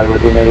call me, I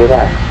would know you're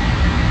there.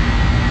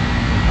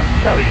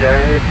 Sorry,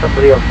 there,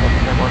 somebody else.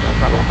 Tenemos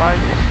travel 5,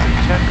 speed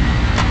check.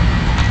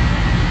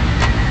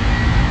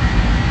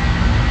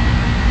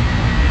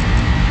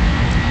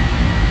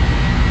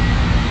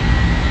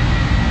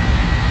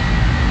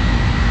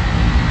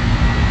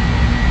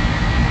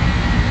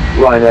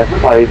 Ryder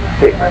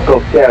 56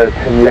 Golf Sierra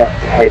to left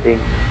heading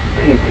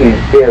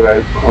 220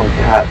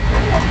 contact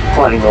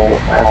final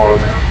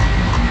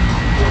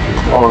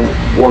on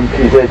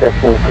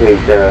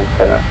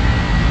 120.300.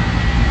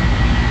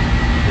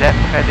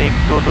 Left heading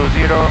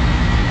 220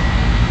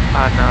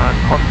 and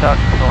contact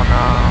on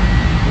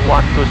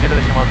 120.3,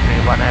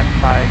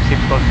 156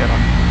 Golf Sierra.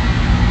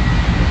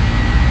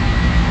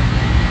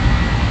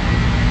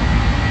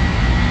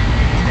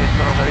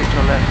 Esto nos ha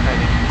dicho left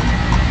heading.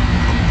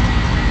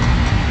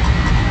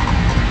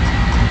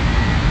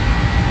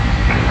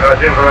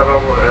 Jim Bravo,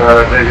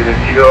 David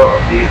and Tito,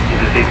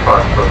 EDDS-65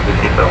 from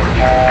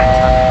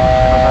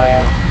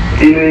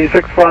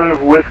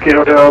EDDS-65 Whiskey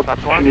Hotel,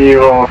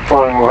 Geneva,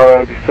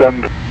 final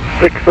descend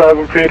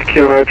 6,000 feet,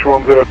 QNH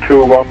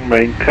 1021,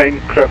 maintain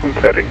present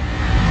heading.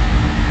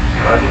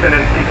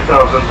 Descending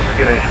 6,000,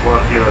 QNH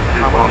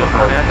 1021,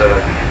 and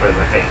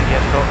present heading.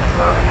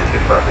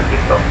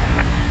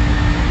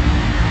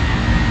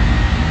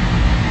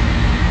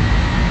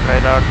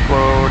 Radar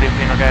for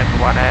briefing again,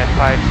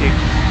 156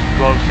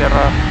 Golf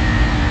Sierra.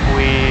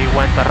 We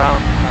went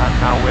around and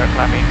now we are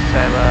climbing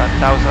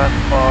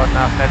 7,000 on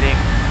heading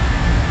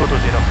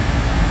 220.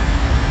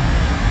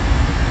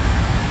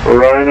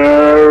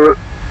 Ryder,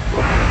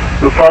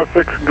 the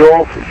 56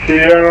 Golf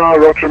Sierra,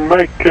 roger,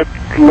 make it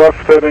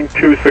left heading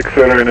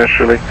 260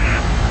 initially.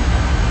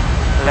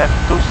 Left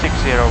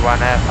 260,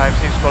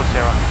 156 Golf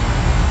Sierra.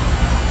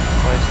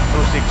 Pues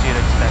 260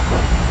 instead.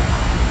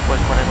 Pues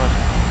ponemos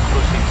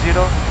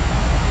 260.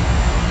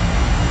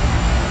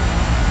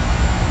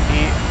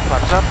 Y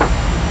flaps up.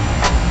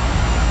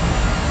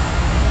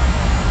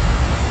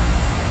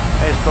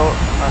 Esto,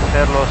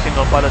 hacerlo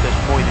single pilot es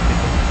muy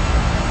difícil.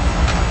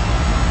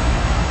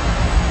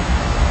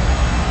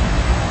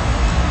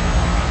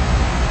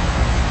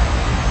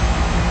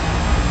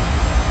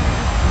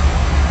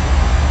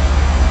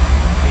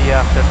 Y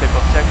after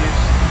takeoff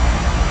checklist,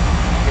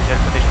 is air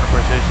conditioner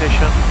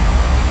pressurization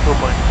 2.5,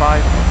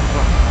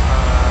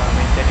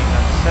 maintaining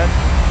and set,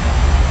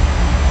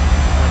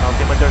 and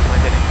altimeters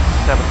maintaining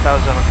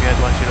 7,000 on QNH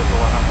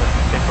 1021 after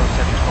takeoff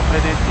checklist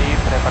completed, y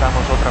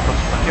preparamos otra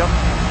aproximación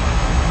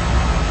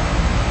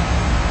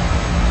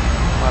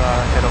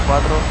para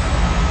 04,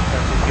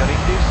 transición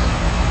Indis.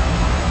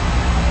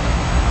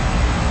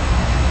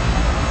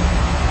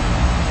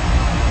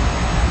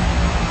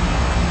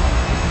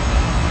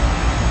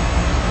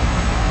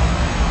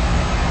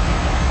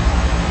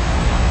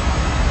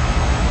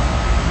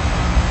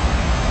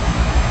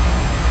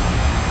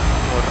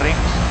 Los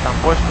rings están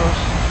puestos.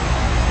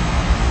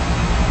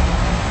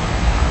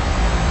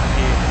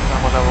 Aquí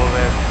vamos a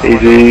volver.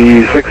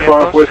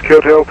 EDDS-65 Whiskey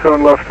Hotel,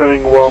 turn left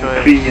heading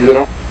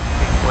 130.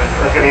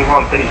 Getting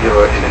 130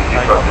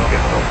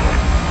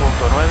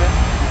 punto 9,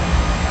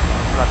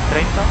 flat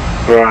 30.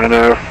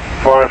 Ryder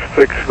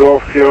 56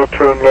 Golf Sierra,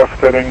 turn left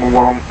heading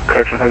 1,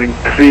 correction heading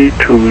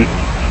 32,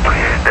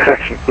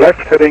 correction,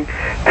 left heading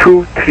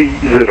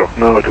 230,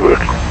 now it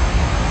works.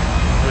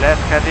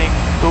 left heading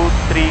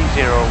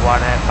 230,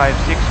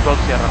 156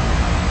 Golf Sierra.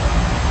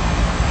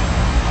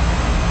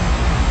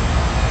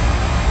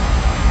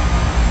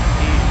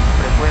 Y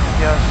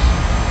frecuencias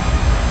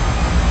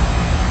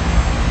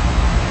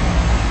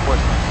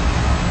puestas.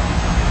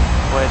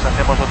 Pues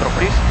hacemos otro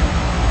frisk.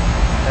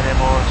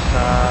 Tenemos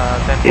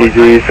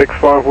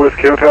EG65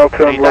 Whiskey Hotel,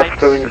 turn left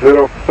heading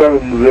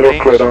 070,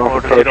 clear down for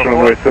approach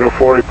runway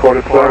 04, report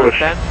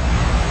established.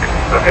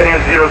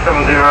 Opinion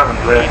 070 and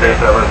clear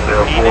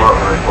DSL-04,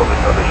 report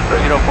established.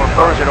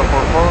 044, 044,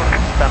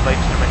 standby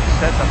instrument is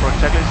set, approach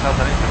checklist,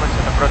 southern instrument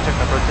set, approach check,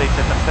 approach date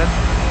set and set,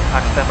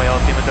 and standby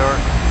altimeter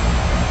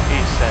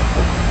is set,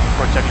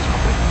 approach checklist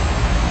complete.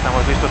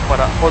 Estamos listos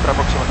para otra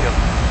aproximación.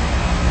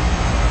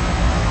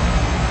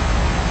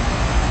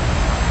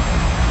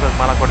 Esto es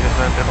mala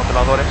coordinación entre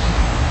controladores,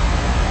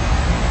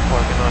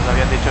 porque nos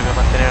habían dicho que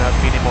mantener al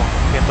mínimo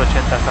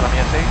 180 hasta la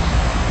milla 6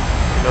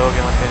 y luego que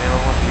mantenemos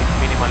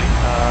mínima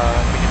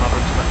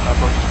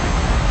approach speed.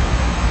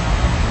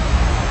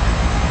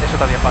 Eso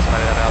también pasa en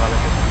la vida real a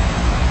veces.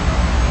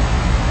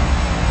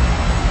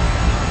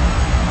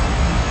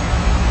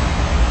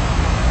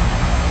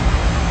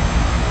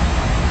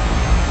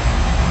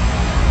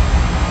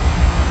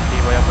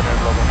 Y voy a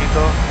ponerlo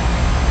bonito.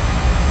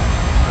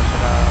 Esto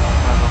será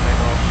más o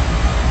menos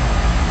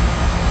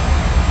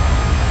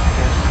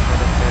 10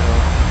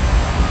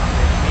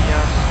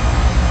 millas.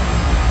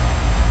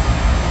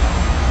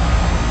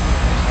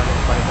 Me sale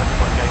parecer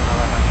porque hay una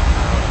barra aquí.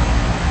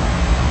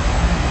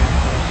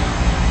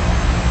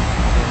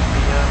 10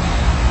 millas,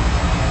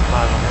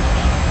 más o menos.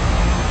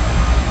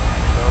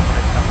 Y luego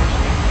conectamos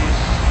Intis.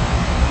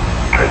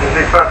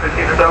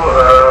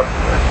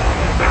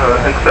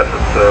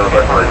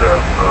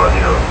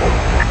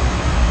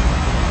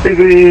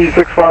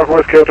 EG65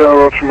 Whiskey Hotel,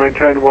 Roger,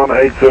 maintain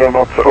 180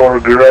 knots or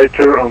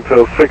greater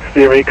until 6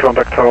 DME,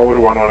 contact tower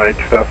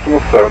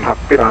 118.7,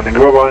 happy landing,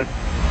 bye-bye.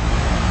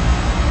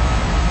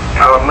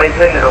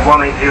 Maintain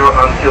 180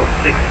 until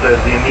 6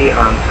 DME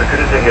and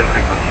security again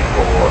frequency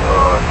for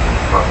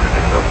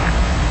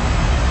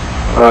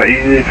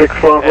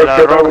EG65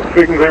 Whiskey Hotel,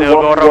 frequency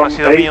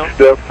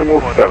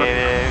 118.7.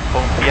 Porque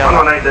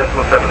confiaba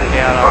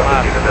que a la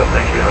mar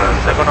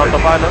esté con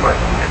autopilot.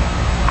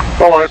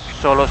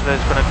 Solo se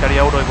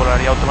desconectaría uno y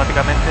volaría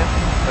automáticamente,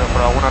 pero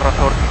por alguna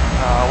razón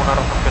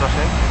que no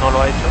sé, no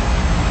lo ha hecho.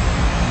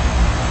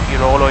 Y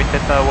luego lo he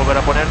intentado volver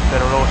a poner,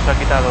 pero luego se ha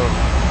quitado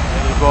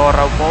el Go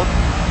Around Mode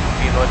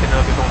y lo he tenido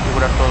que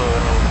configurar todo de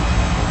nuevo.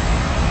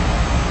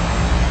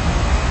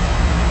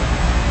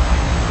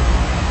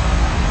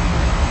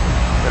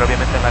 Pero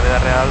obviamente en la vida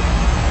real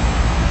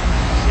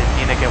se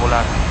tiene que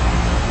volar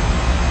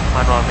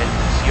manualmente,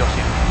 sí o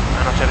sí,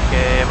 a no ser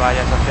que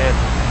vayas a hacer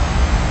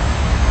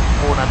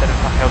un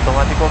aterrizaje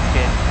automático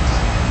que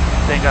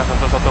tengas los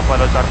dos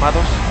autopilots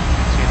armados,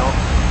 si no,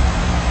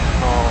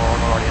 no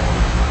lo haríamos.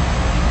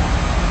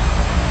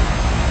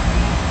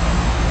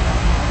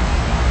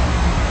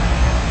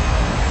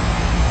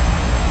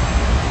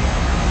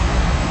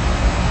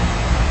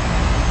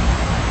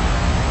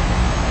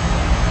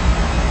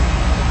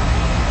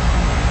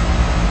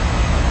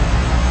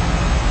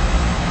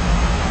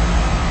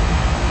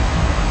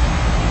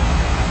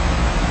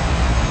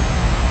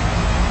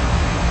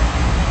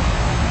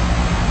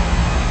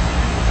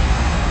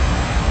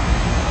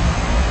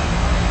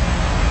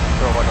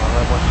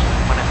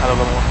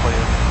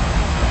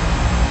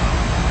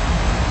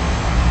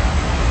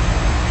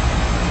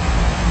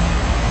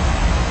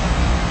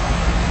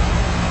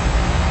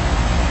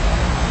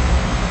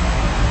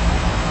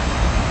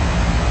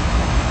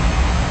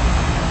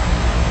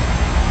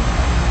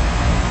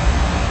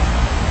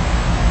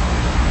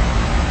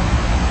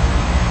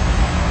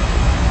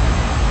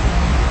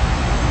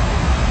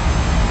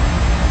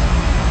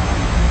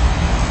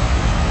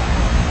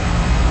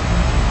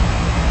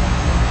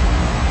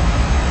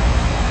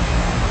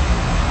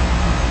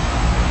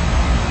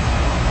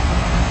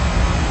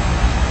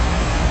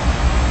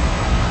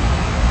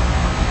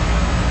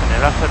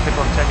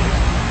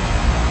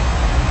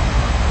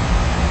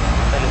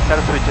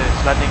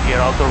 Landing gear,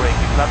 auto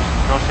braking flaps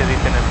no se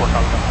dice en el voz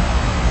alta,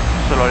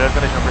 solo el air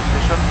condition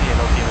precision y el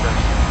altimeter,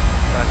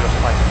 para que lo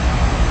sepáis.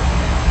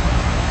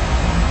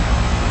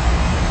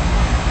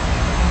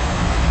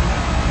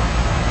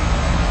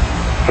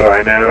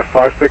 Ryanair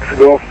 56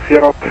 Golf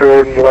Sierra,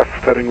 turn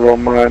left heading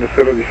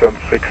 1-0, descend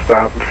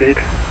 6,000 feet.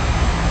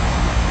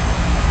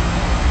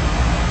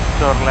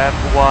 Turn left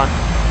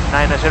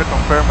 190,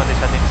 confirm and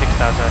descending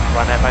 6,000,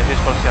 Ryanair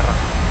 56 Golf Sierra.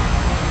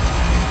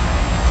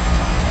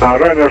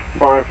 Ryanair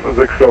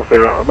 56 Golf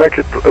Sierra, make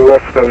it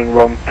left heading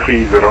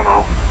 130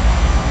 now.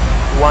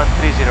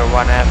 130,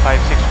 Ryanair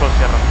 56 Golf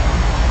Sierra.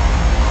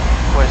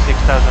 Pues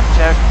 6,000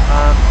 check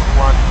and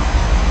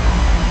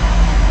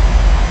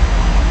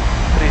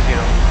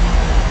 130.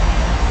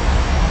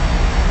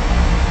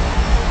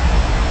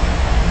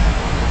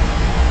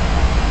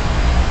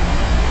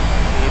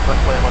 Y pues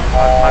podemos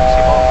bajar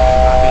máximo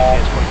a 1000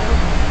 pies por minuto.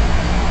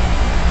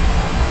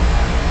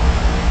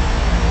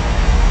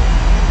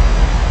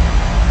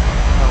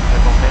 Aunque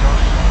con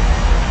menos,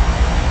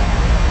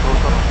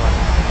 incluso nos vale.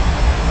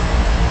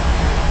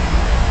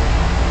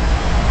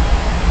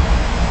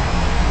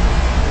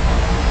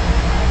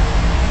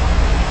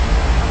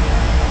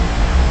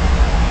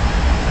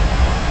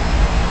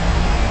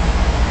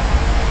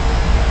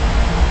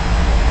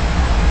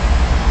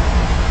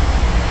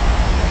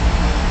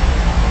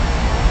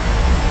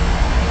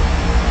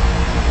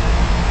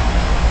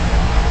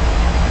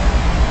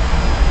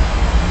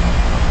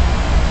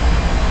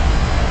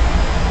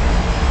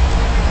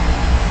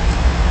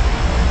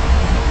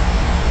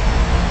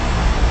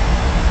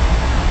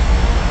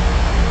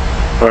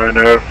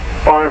 Ryanair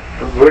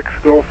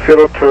 56 Golf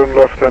Sierra, turn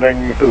left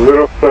heading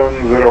 070,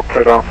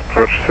 clear down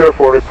approach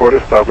 04, report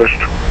established.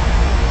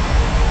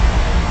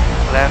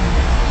 Left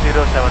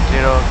 070,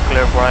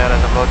 clear for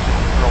ILS approach,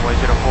 runway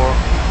 04,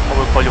 I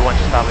will call you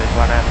once established,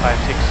 Ryanair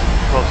 56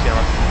 Golf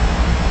Sierra.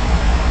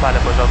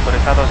 Vale, pues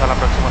autorizados a la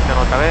aproximación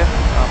otra vez,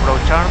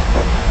 approach arm,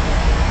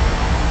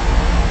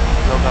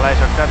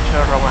 localizer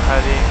capture, runway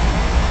heading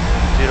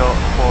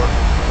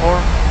 044,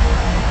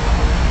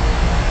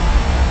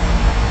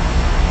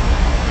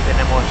 y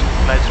tenemos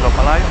flight slope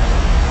alive.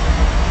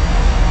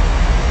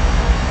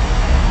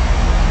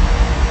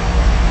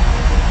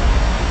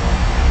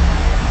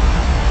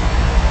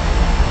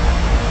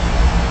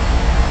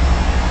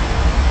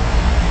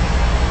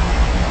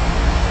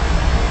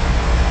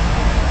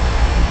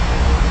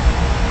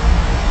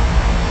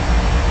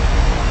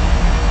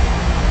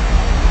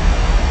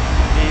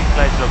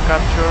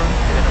 Capture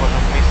y tenemos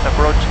un missed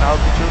approach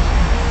altitude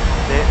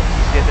de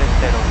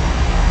 70.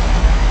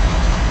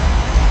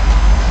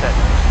 Set.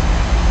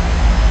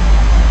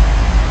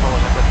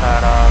 Vamos a empezar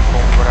a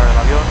configurar el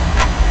avión.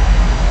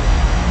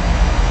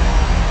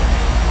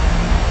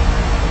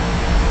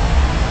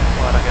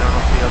 Para que no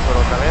nos pida el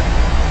suelo otra vez.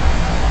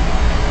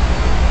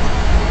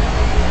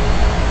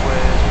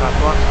 Pues flat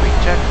 1, speed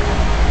check.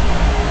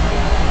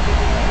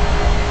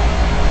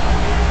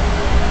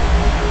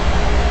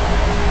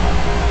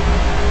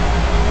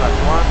 Flat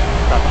 1,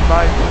 flat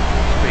 5,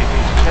 speed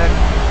is check.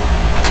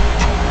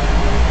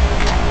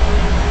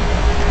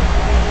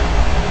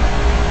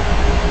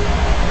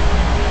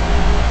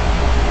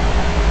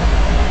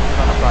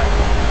 Flat 5.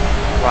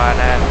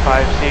 Ryanair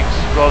 56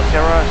 Golf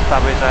Sierra,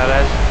 establish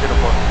ILS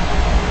 04.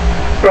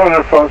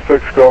 Ryanair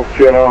 56 Golf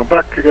Sierra,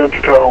 back again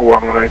to tower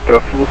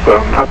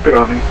 118.7, happy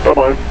running, bye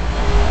bye.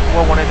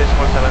 118.7,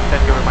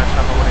 thank you very much,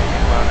 number 118,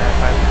 Ryanair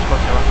 56 Golf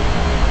Sierra.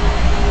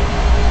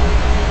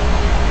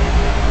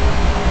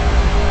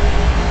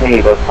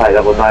 Geneva flight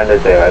level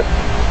 900.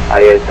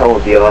 I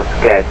told you I was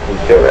scared from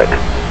Zurich.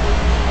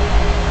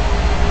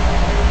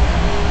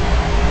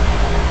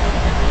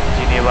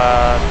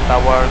 Geneva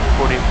Tower,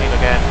 good evening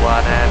again,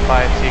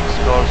 156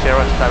 Golf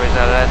Sierra, establish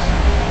ILS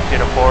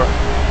 04,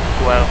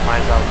 12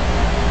 miles out.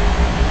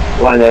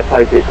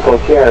 156 Golf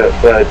Sierra,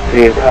 to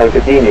your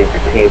Calgadini to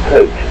continue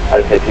approach.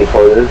 I'll take you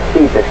for the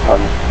speed this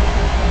time.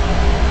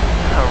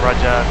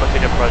 Roger,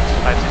 continue approach,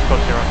 56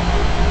 Golf Sierra.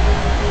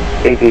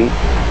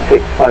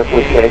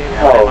 6548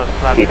 Tau,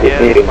 keep it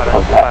moving,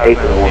 contact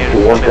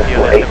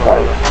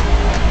 81121.85.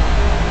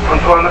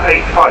 Control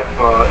 85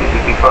 for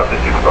EDDS-5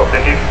 district stop,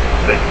 thank you.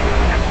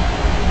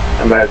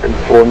 American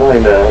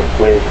 49er,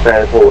 winds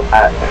variable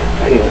at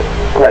 2,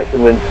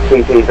 correction winds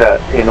 3 at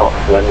 2 knots,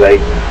 runway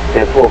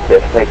 04, clear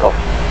for takeoff.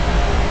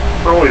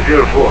 Runway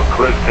 04,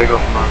 clear to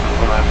takeoff, American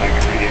 49, make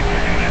it 38.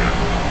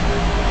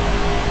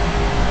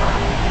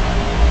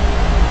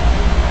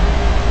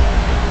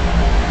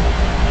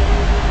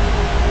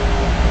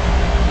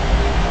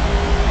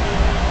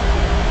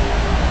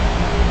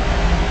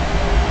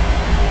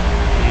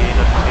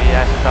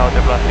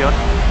 Tripulación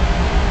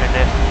en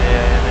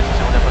esta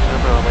segunda posición,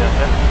 pero lo voy a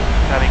hacer.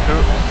 Cabin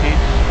crew,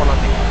 seats for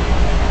landing.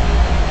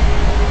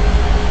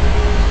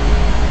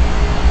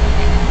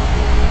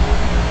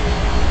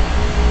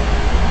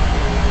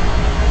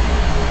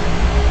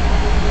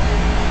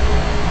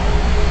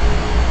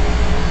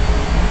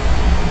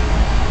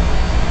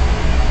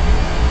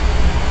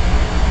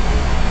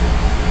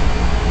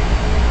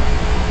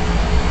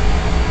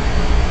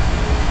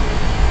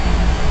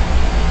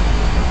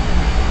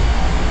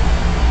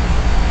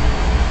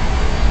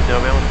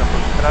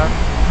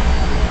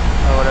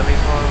 Ahora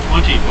mismo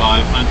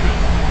 2500.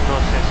 no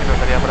sé si nos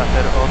daría para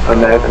hacer otro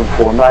American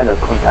 49er,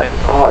 contact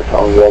departure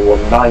on your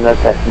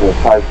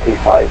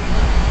 19.525.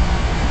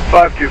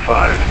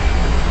 525.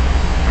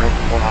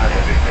 American 49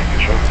 heavy, thank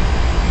you, sir.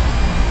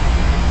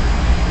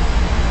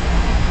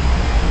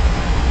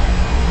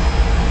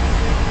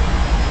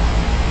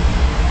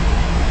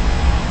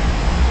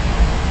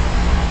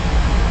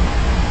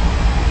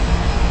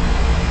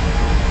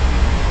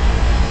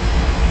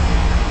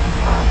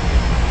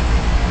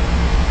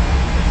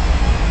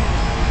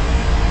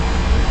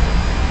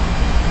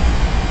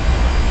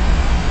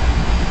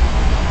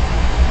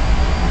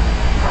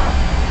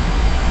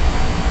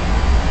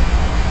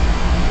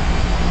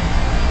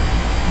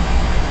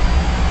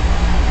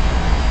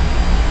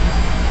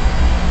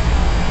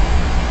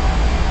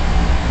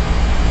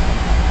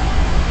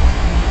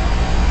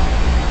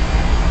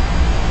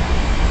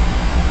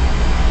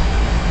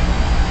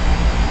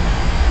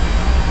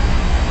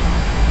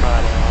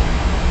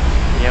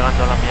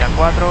 llegando a la milla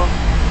 4,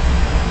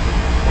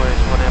 pues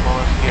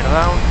ponemos gear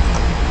down,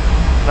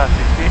 flat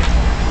 15,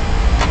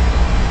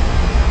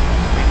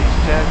 finish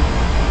check,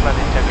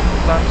 landing check in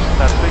flaps,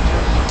 start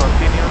switches,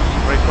 continuous,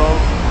 recall,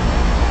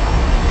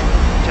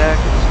 check,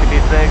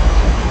 speed brake,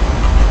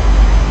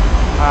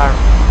 arm,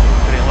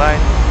 green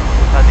light,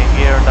 landing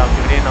gear down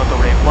to green, auto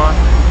brake 1,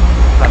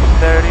 flaps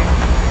 30,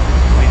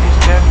 finish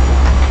check.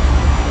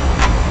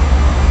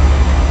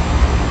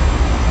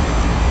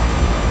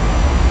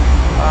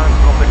 And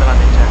complete the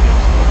landing check.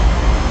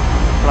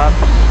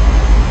 Flaps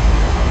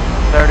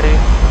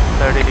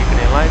already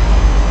green light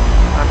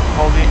and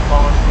holding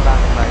on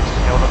landing lights.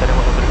 Y aún no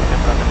tenemos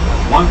autorización para aterrizar.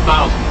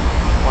 1000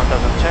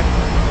 check.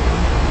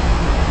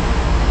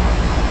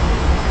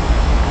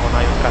 Aún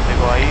hay un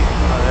tráfico ahí,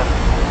 a ver.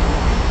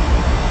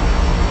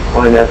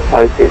 Minus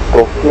 56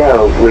 Golf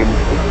Sierra, wind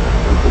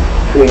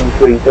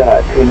between 2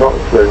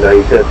 knots, runway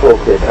 04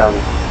 clear turn.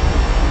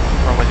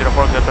 Runway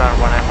 04 clear turn,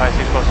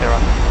 1956 Golf Sierra.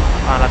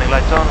 And landing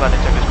lights on,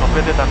 landing check is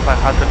completed and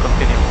 500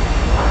 continue.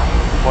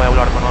 Voy a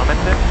hablar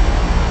manualmente.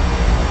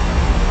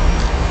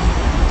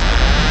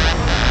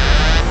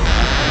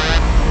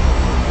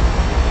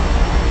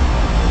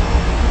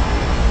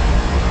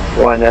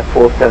 Ryanair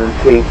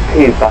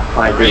 4732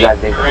 behind the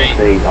landing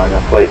company,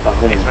 Ryanair 48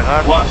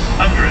 behind.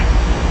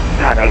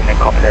 Handling the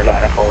company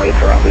line of 48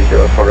 around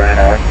 0 for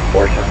Ryanair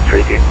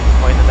 4732.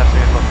 Voy a intentar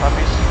seguir los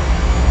papis.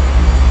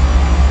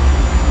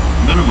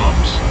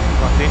 Minimums.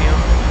 Continue.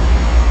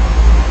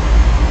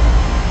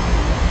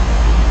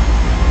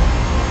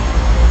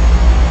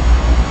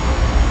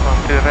 Con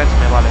 3 reds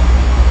me vale.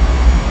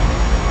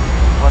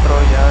 4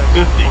 ya es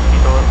 50, un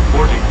poquito.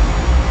 40,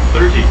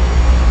 30,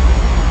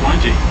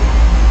 20,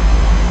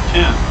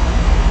 10.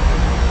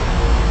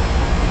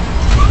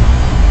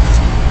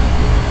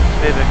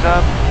 Speed picks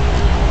up.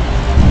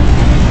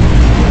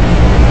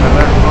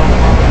 Reverse long.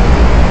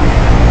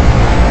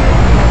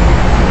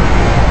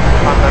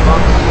 100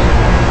 knots.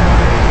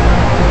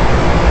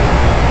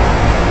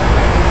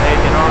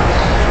 80 knots.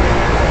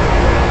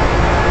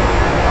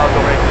 Auto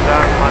brake is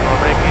on, manual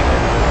braking.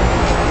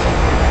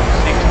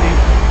 60.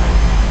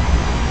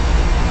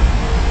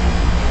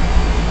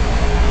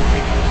 Y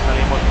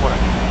salimos por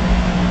aquí.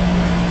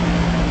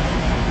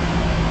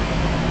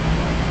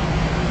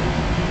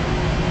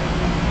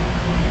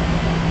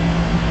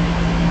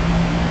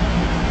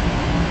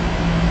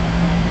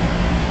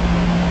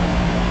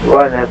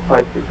 Ryanair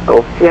 56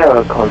 Golf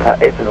Sierra,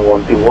 contact April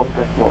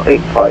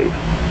 121.85.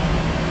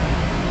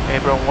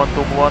 April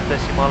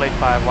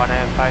 121.85,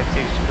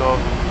 1956 Golf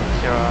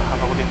Sierra,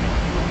 have a good evening.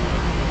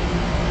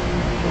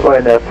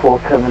 Ryanair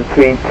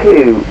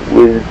 4732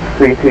 with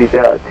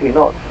 33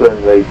 knots,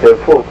 runway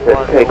 04 clear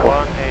to take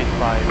off.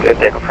 185. Clear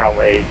takeoff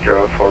runway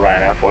 0 for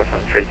Ryanair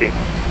 4732.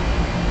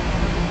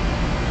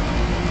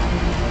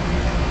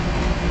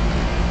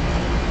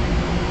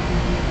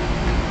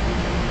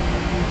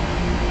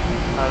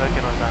 A ver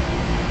qué nos dan.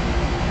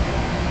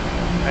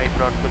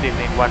 April, good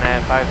evening,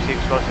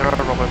 1956 Golf Sierra,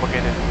 runway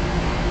located.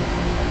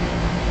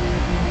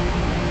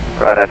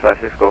 Ryanair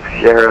 56 Golf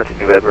Sierra to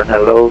Ginebra,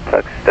 hello,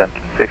 taxi stand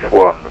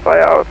 61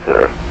 via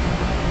outer.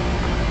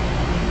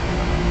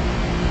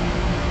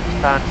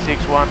 Stand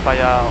 61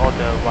 vaya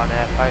hotel,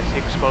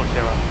 1956 Golf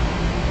Sierra.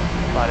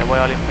 Vale, voy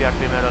a limpiar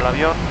primero el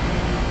avión.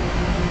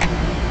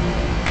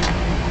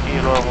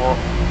 Y luego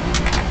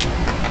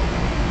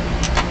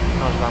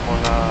nos vamos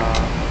a...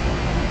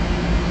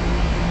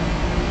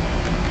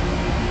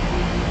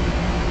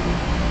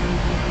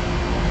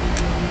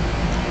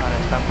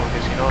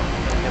 porque si no es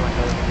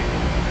demasiado difícil.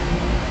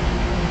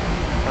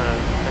 Bueno,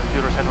 el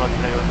Fuel Reset no lo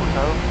tendría que haber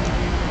pulsado.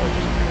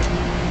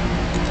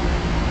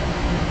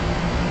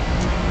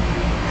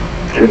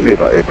 8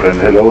 Geneva, April,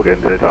 hello,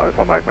 again, Delta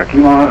Alpha Mike Mike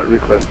Lima,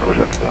 request push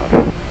and start.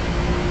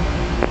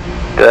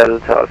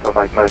 Delta Alpha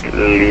Mike Mike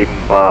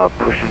Lima,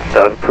 push and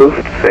start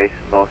approved, face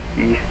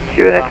northeast,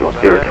 QNX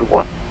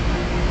 021.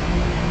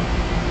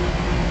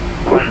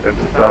 Push and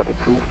start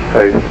approved,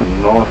 face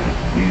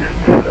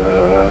northeast,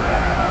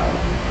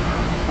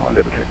 I'll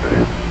double check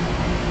this.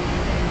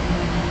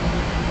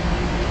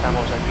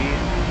 Estamos aquí,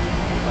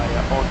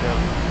 vaya hotel,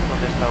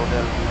 ¿dónde está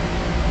hotel?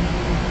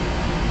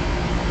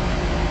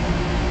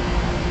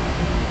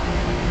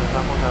 Nos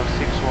vamos al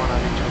 61, ha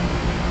dicho.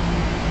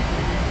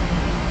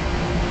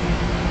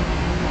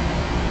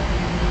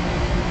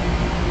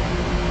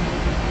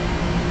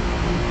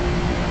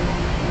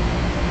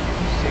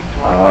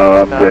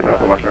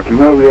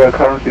 We are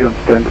currently on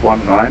stand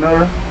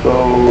 19er,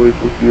 so it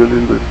would be a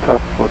little bit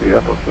tough for the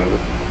airport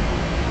service.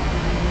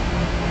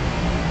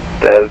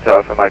 Delta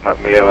Alpha Mike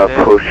Mike Lima,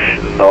 push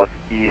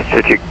northeast,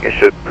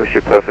 should push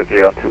you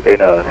perfectly onto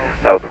inner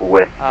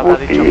southwest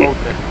would be,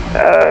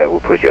 will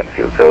push you on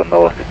field, so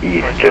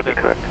northeast should be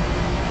correct.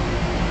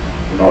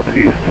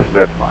 Northeast,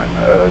 that's fine,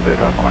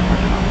 Delta Alpha Mike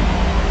Mike Lima.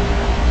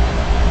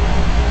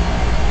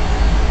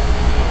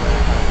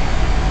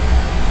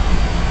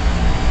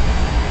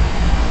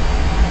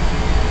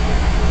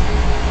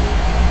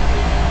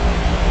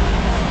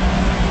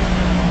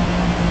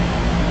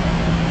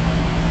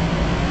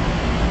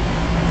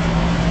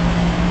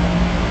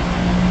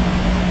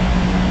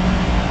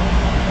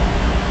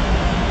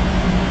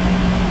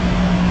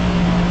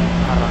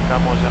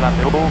 Arrancamos el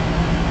ATU.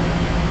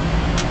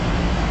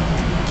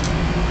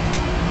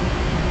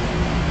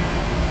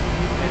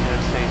 Es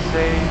el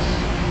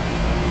 66.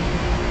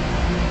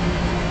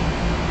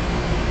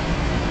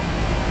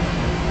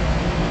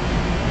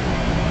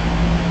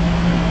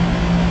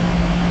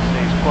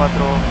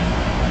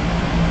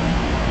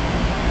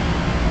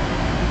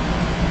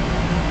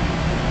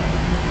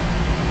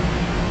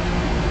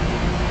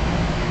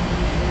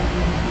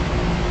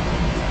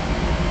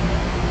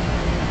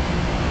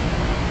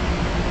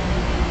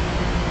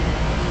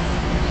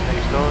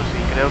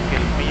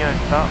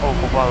 está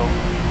ocupado.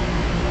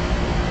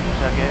 O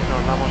sea que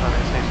nos vamos a el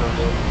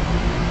 62.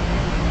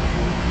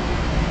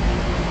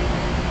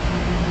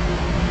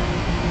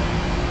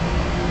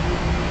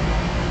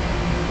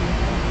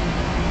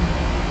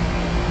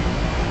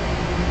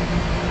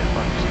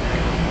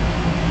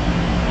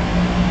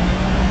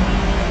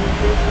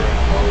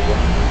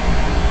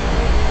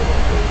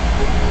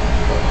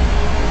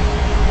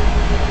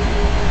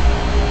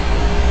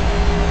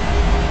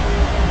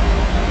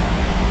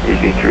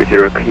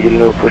 EV30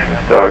 Kilo, pushing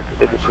start,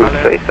 is approved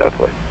face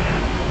southwest.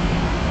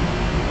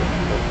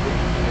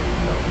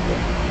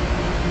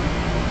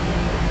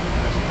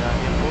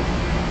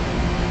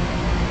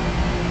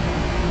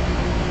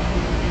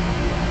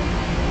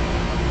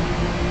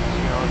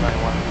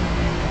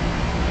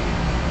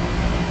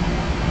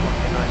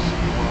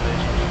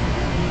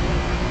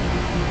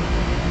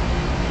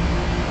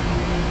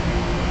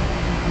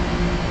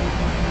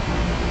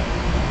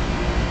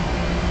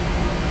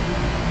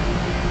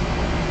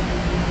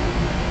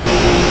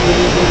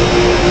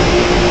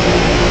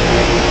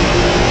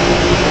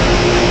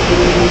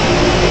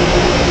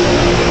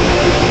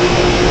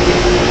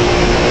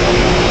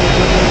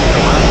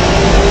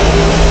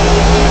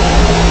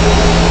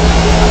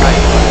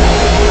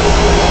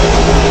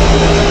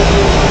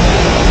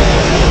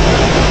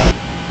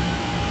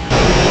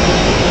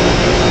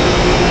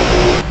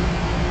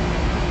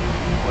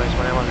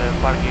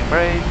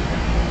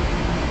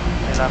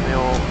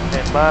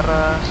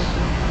 barras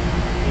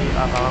y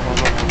apagamos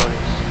los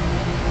motores.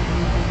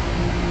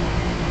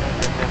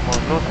 Encendemos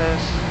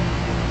luces,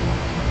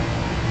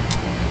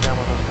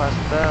 quitamos los fast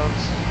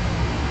belts,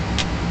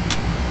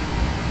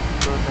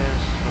 luces,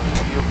 los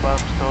fuel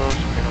pumps todos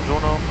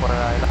 -1 por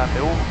el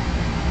APU,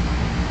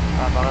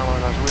 apagamos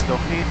las window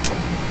heat,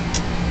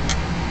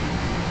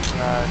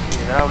 las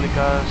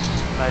hidráulicas,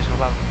 la ISO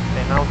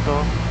en auto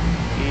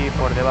y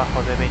por debajo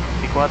de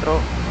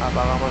 24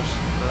 apagamos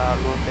la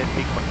luz de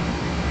pico.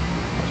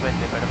 20%,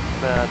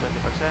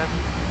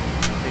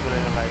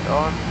 circulating light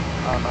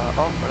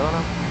off,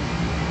 perdona,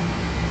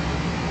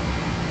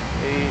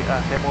 y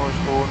hacemos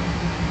un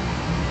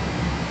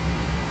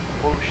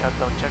full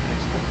shutdown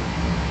checklist.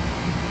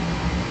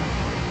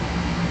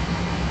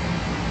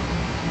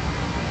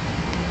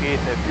 Aquí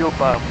dice fuel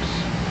pumps,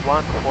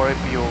 1 for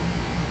APU,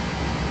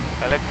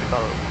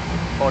 electrical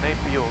on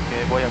APU, que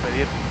voy a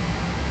pedir.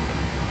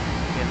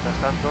 Mientras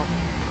tanto,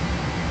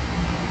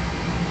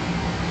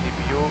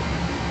 CPU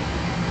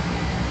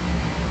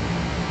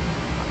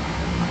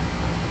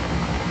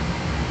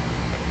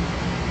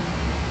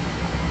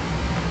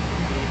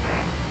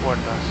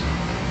puertas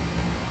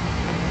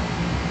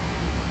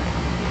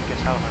y que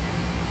salgan.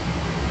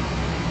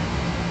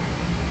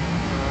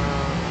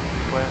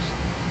 Request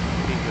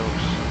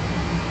previews,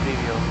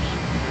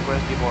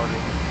 request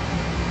deboarding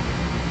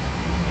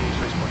y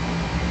switch point.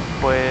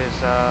 Pues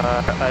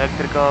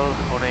electrical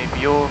on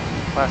APU,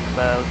 fast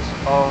belts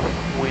off,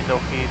 window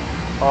heat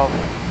off,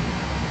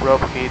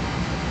 probe heat,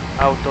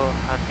 auto,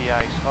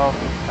 anti-ice off,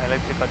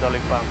 electric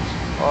hydraulic pumps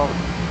off,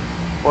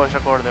 voice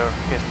recorder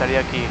que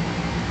estaría aquí,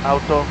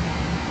 auto,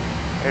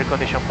 air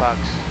condition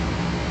packs,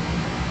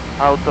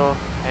 auto,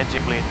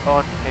 engine bleed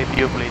on,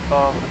 APU bleed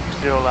off,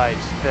 stereo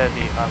lights,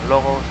 steady and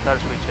logo, start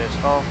switches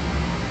off,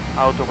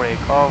 auto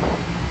brake off,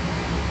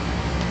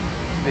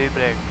 speed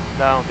brake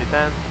down to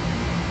 10,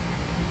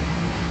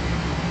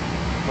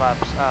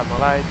 flaps up, no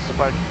lights,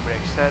 parking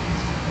brake set,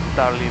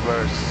 star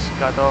levers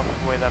cut off,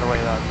 radar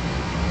is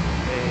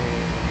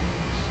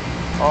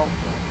off,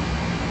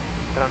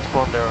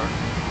 transponder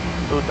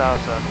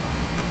 2000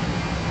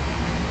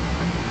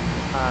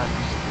 and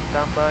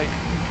standby.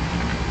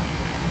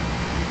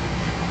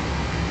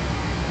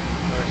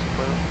 A ver si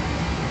puedo.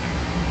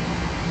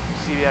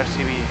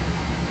 CBRCB,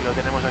 y lo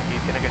tenemos aquí,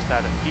 tiene que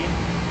estar in,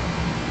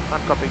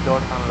 uncopied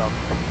door, unlock.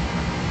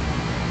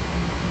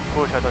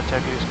 Full shutdown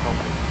checklist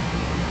complete.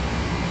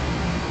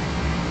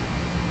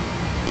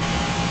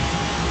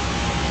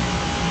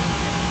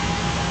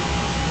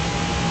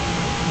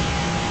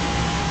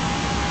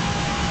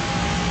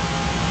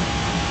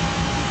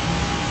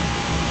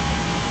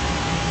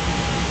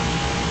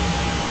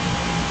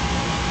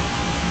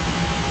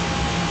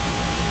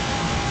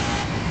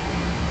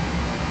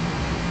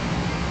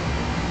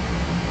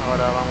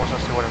 Ahora vamos a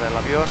asegurar el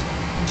avión.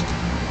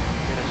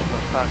 Tienes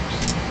los packs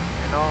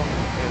en off,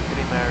 el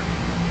trimmer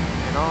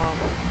en off,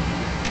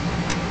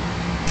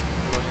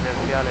 los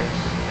inerciales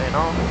en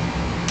off.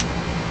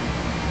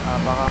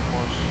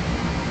 Apagamos,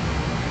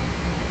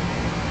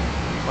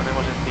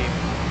 ponemos en dim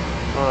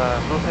todas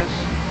las luces.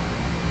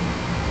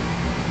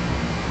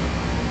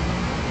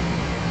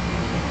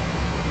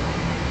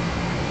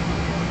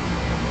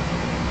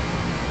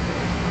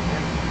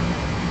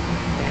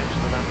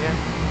 Esto también.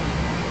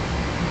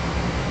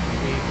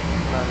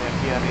 La de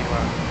aquí arriba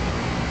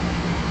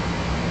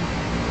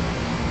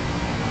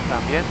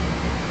también,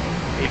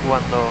 y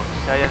cuando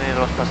se hayan ido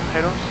los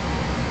pasajeros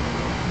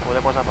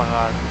podemos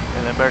apagar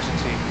el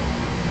emergency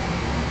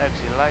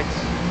exit lights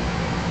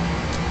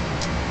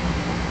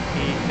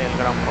y el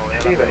ground power.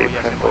 El APU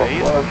ya se puede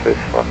ir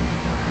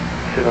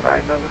FSDreamteam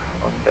Raider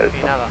on Delta.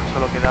 Y nada,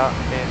 solo queda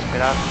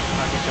esperar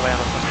a que se vayan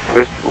los pasajeros.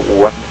 First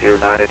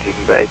 109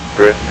 taking by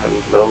Brim,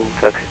 hello,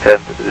 taxi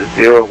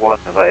 1001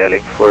 via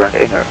link for an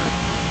inner.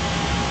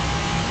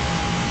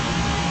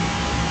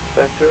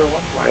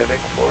 1001 via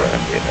link for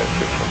an inner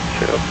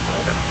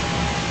 610.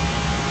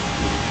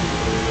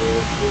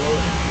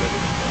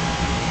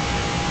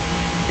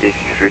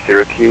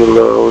 EC30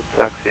 kilo,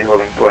 taxi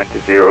holding point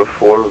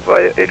 04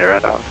 via inner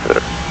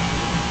announcer.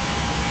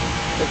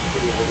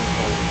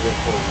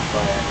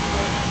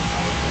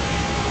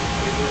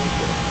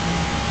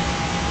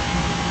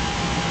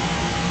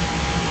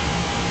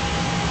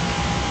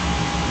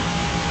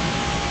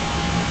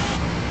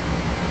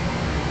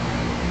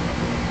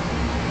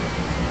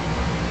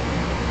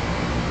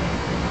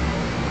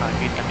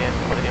 Aquí también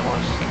podríamos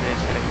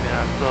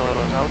deseleccionar todos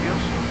los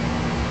audios.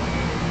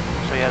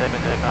 Eso ya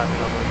depende de cada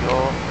piloto. Yo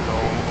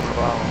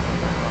lo hago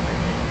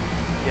personalmente.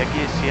 Y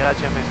aquí si el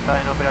HF está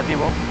en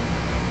operativo,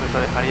 pues lo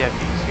dejaría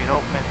aquí. Si no,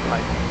 en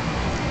flight.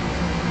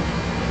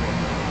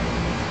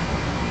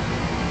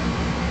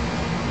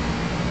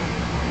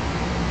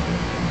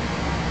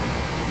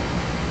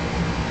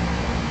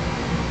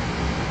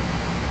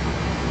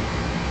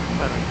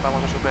 Bueno,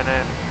 vamos a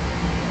suponer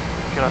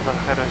que los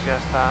pasajeros ya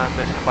están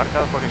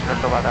desembarcados, porque si no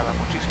esto va a tardar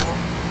muchísimo.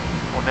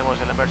 Ponemos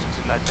el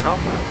emergency light en off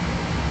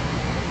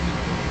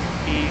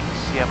y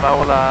si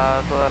apago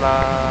toda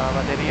la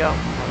batería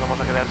nos vamos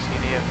a quedar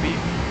sin EFB,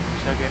 o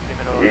sea que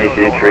primero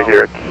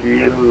EC30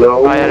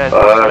 kilo,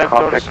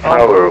 contact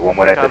tower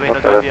 118. cabin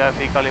automatically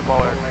physically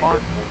powered on,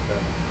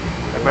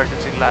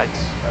 emergency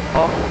lights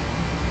off,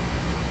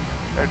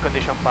 air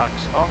condition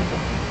packs off,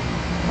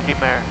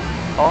 dimmer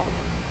off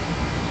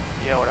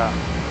y ahora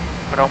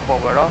ground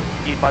power off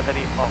y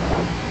battery off.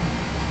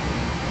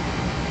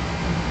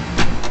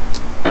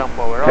 Ground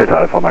power off.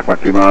 Alpha Mike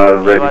Maxima,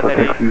 ready for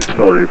taxi,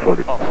 sorry for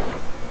the... Off.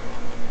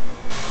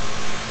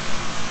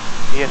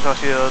 Y eso ha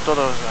sido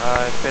todo.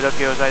 Espero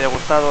que os haya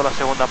gustado la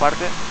segunda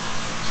parte.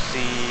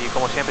 Si,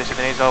 como siempre, si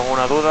tenéis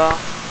alguna duda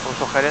o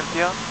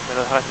sugerencia, me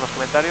lo dejáis en los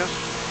comentarios.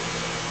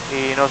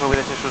 Y no os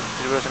olvidéis de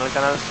suscribiros en el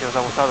canal si os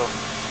ha gustado.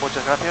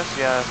 Muchas gracias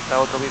y hasta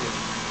otro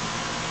vídeo.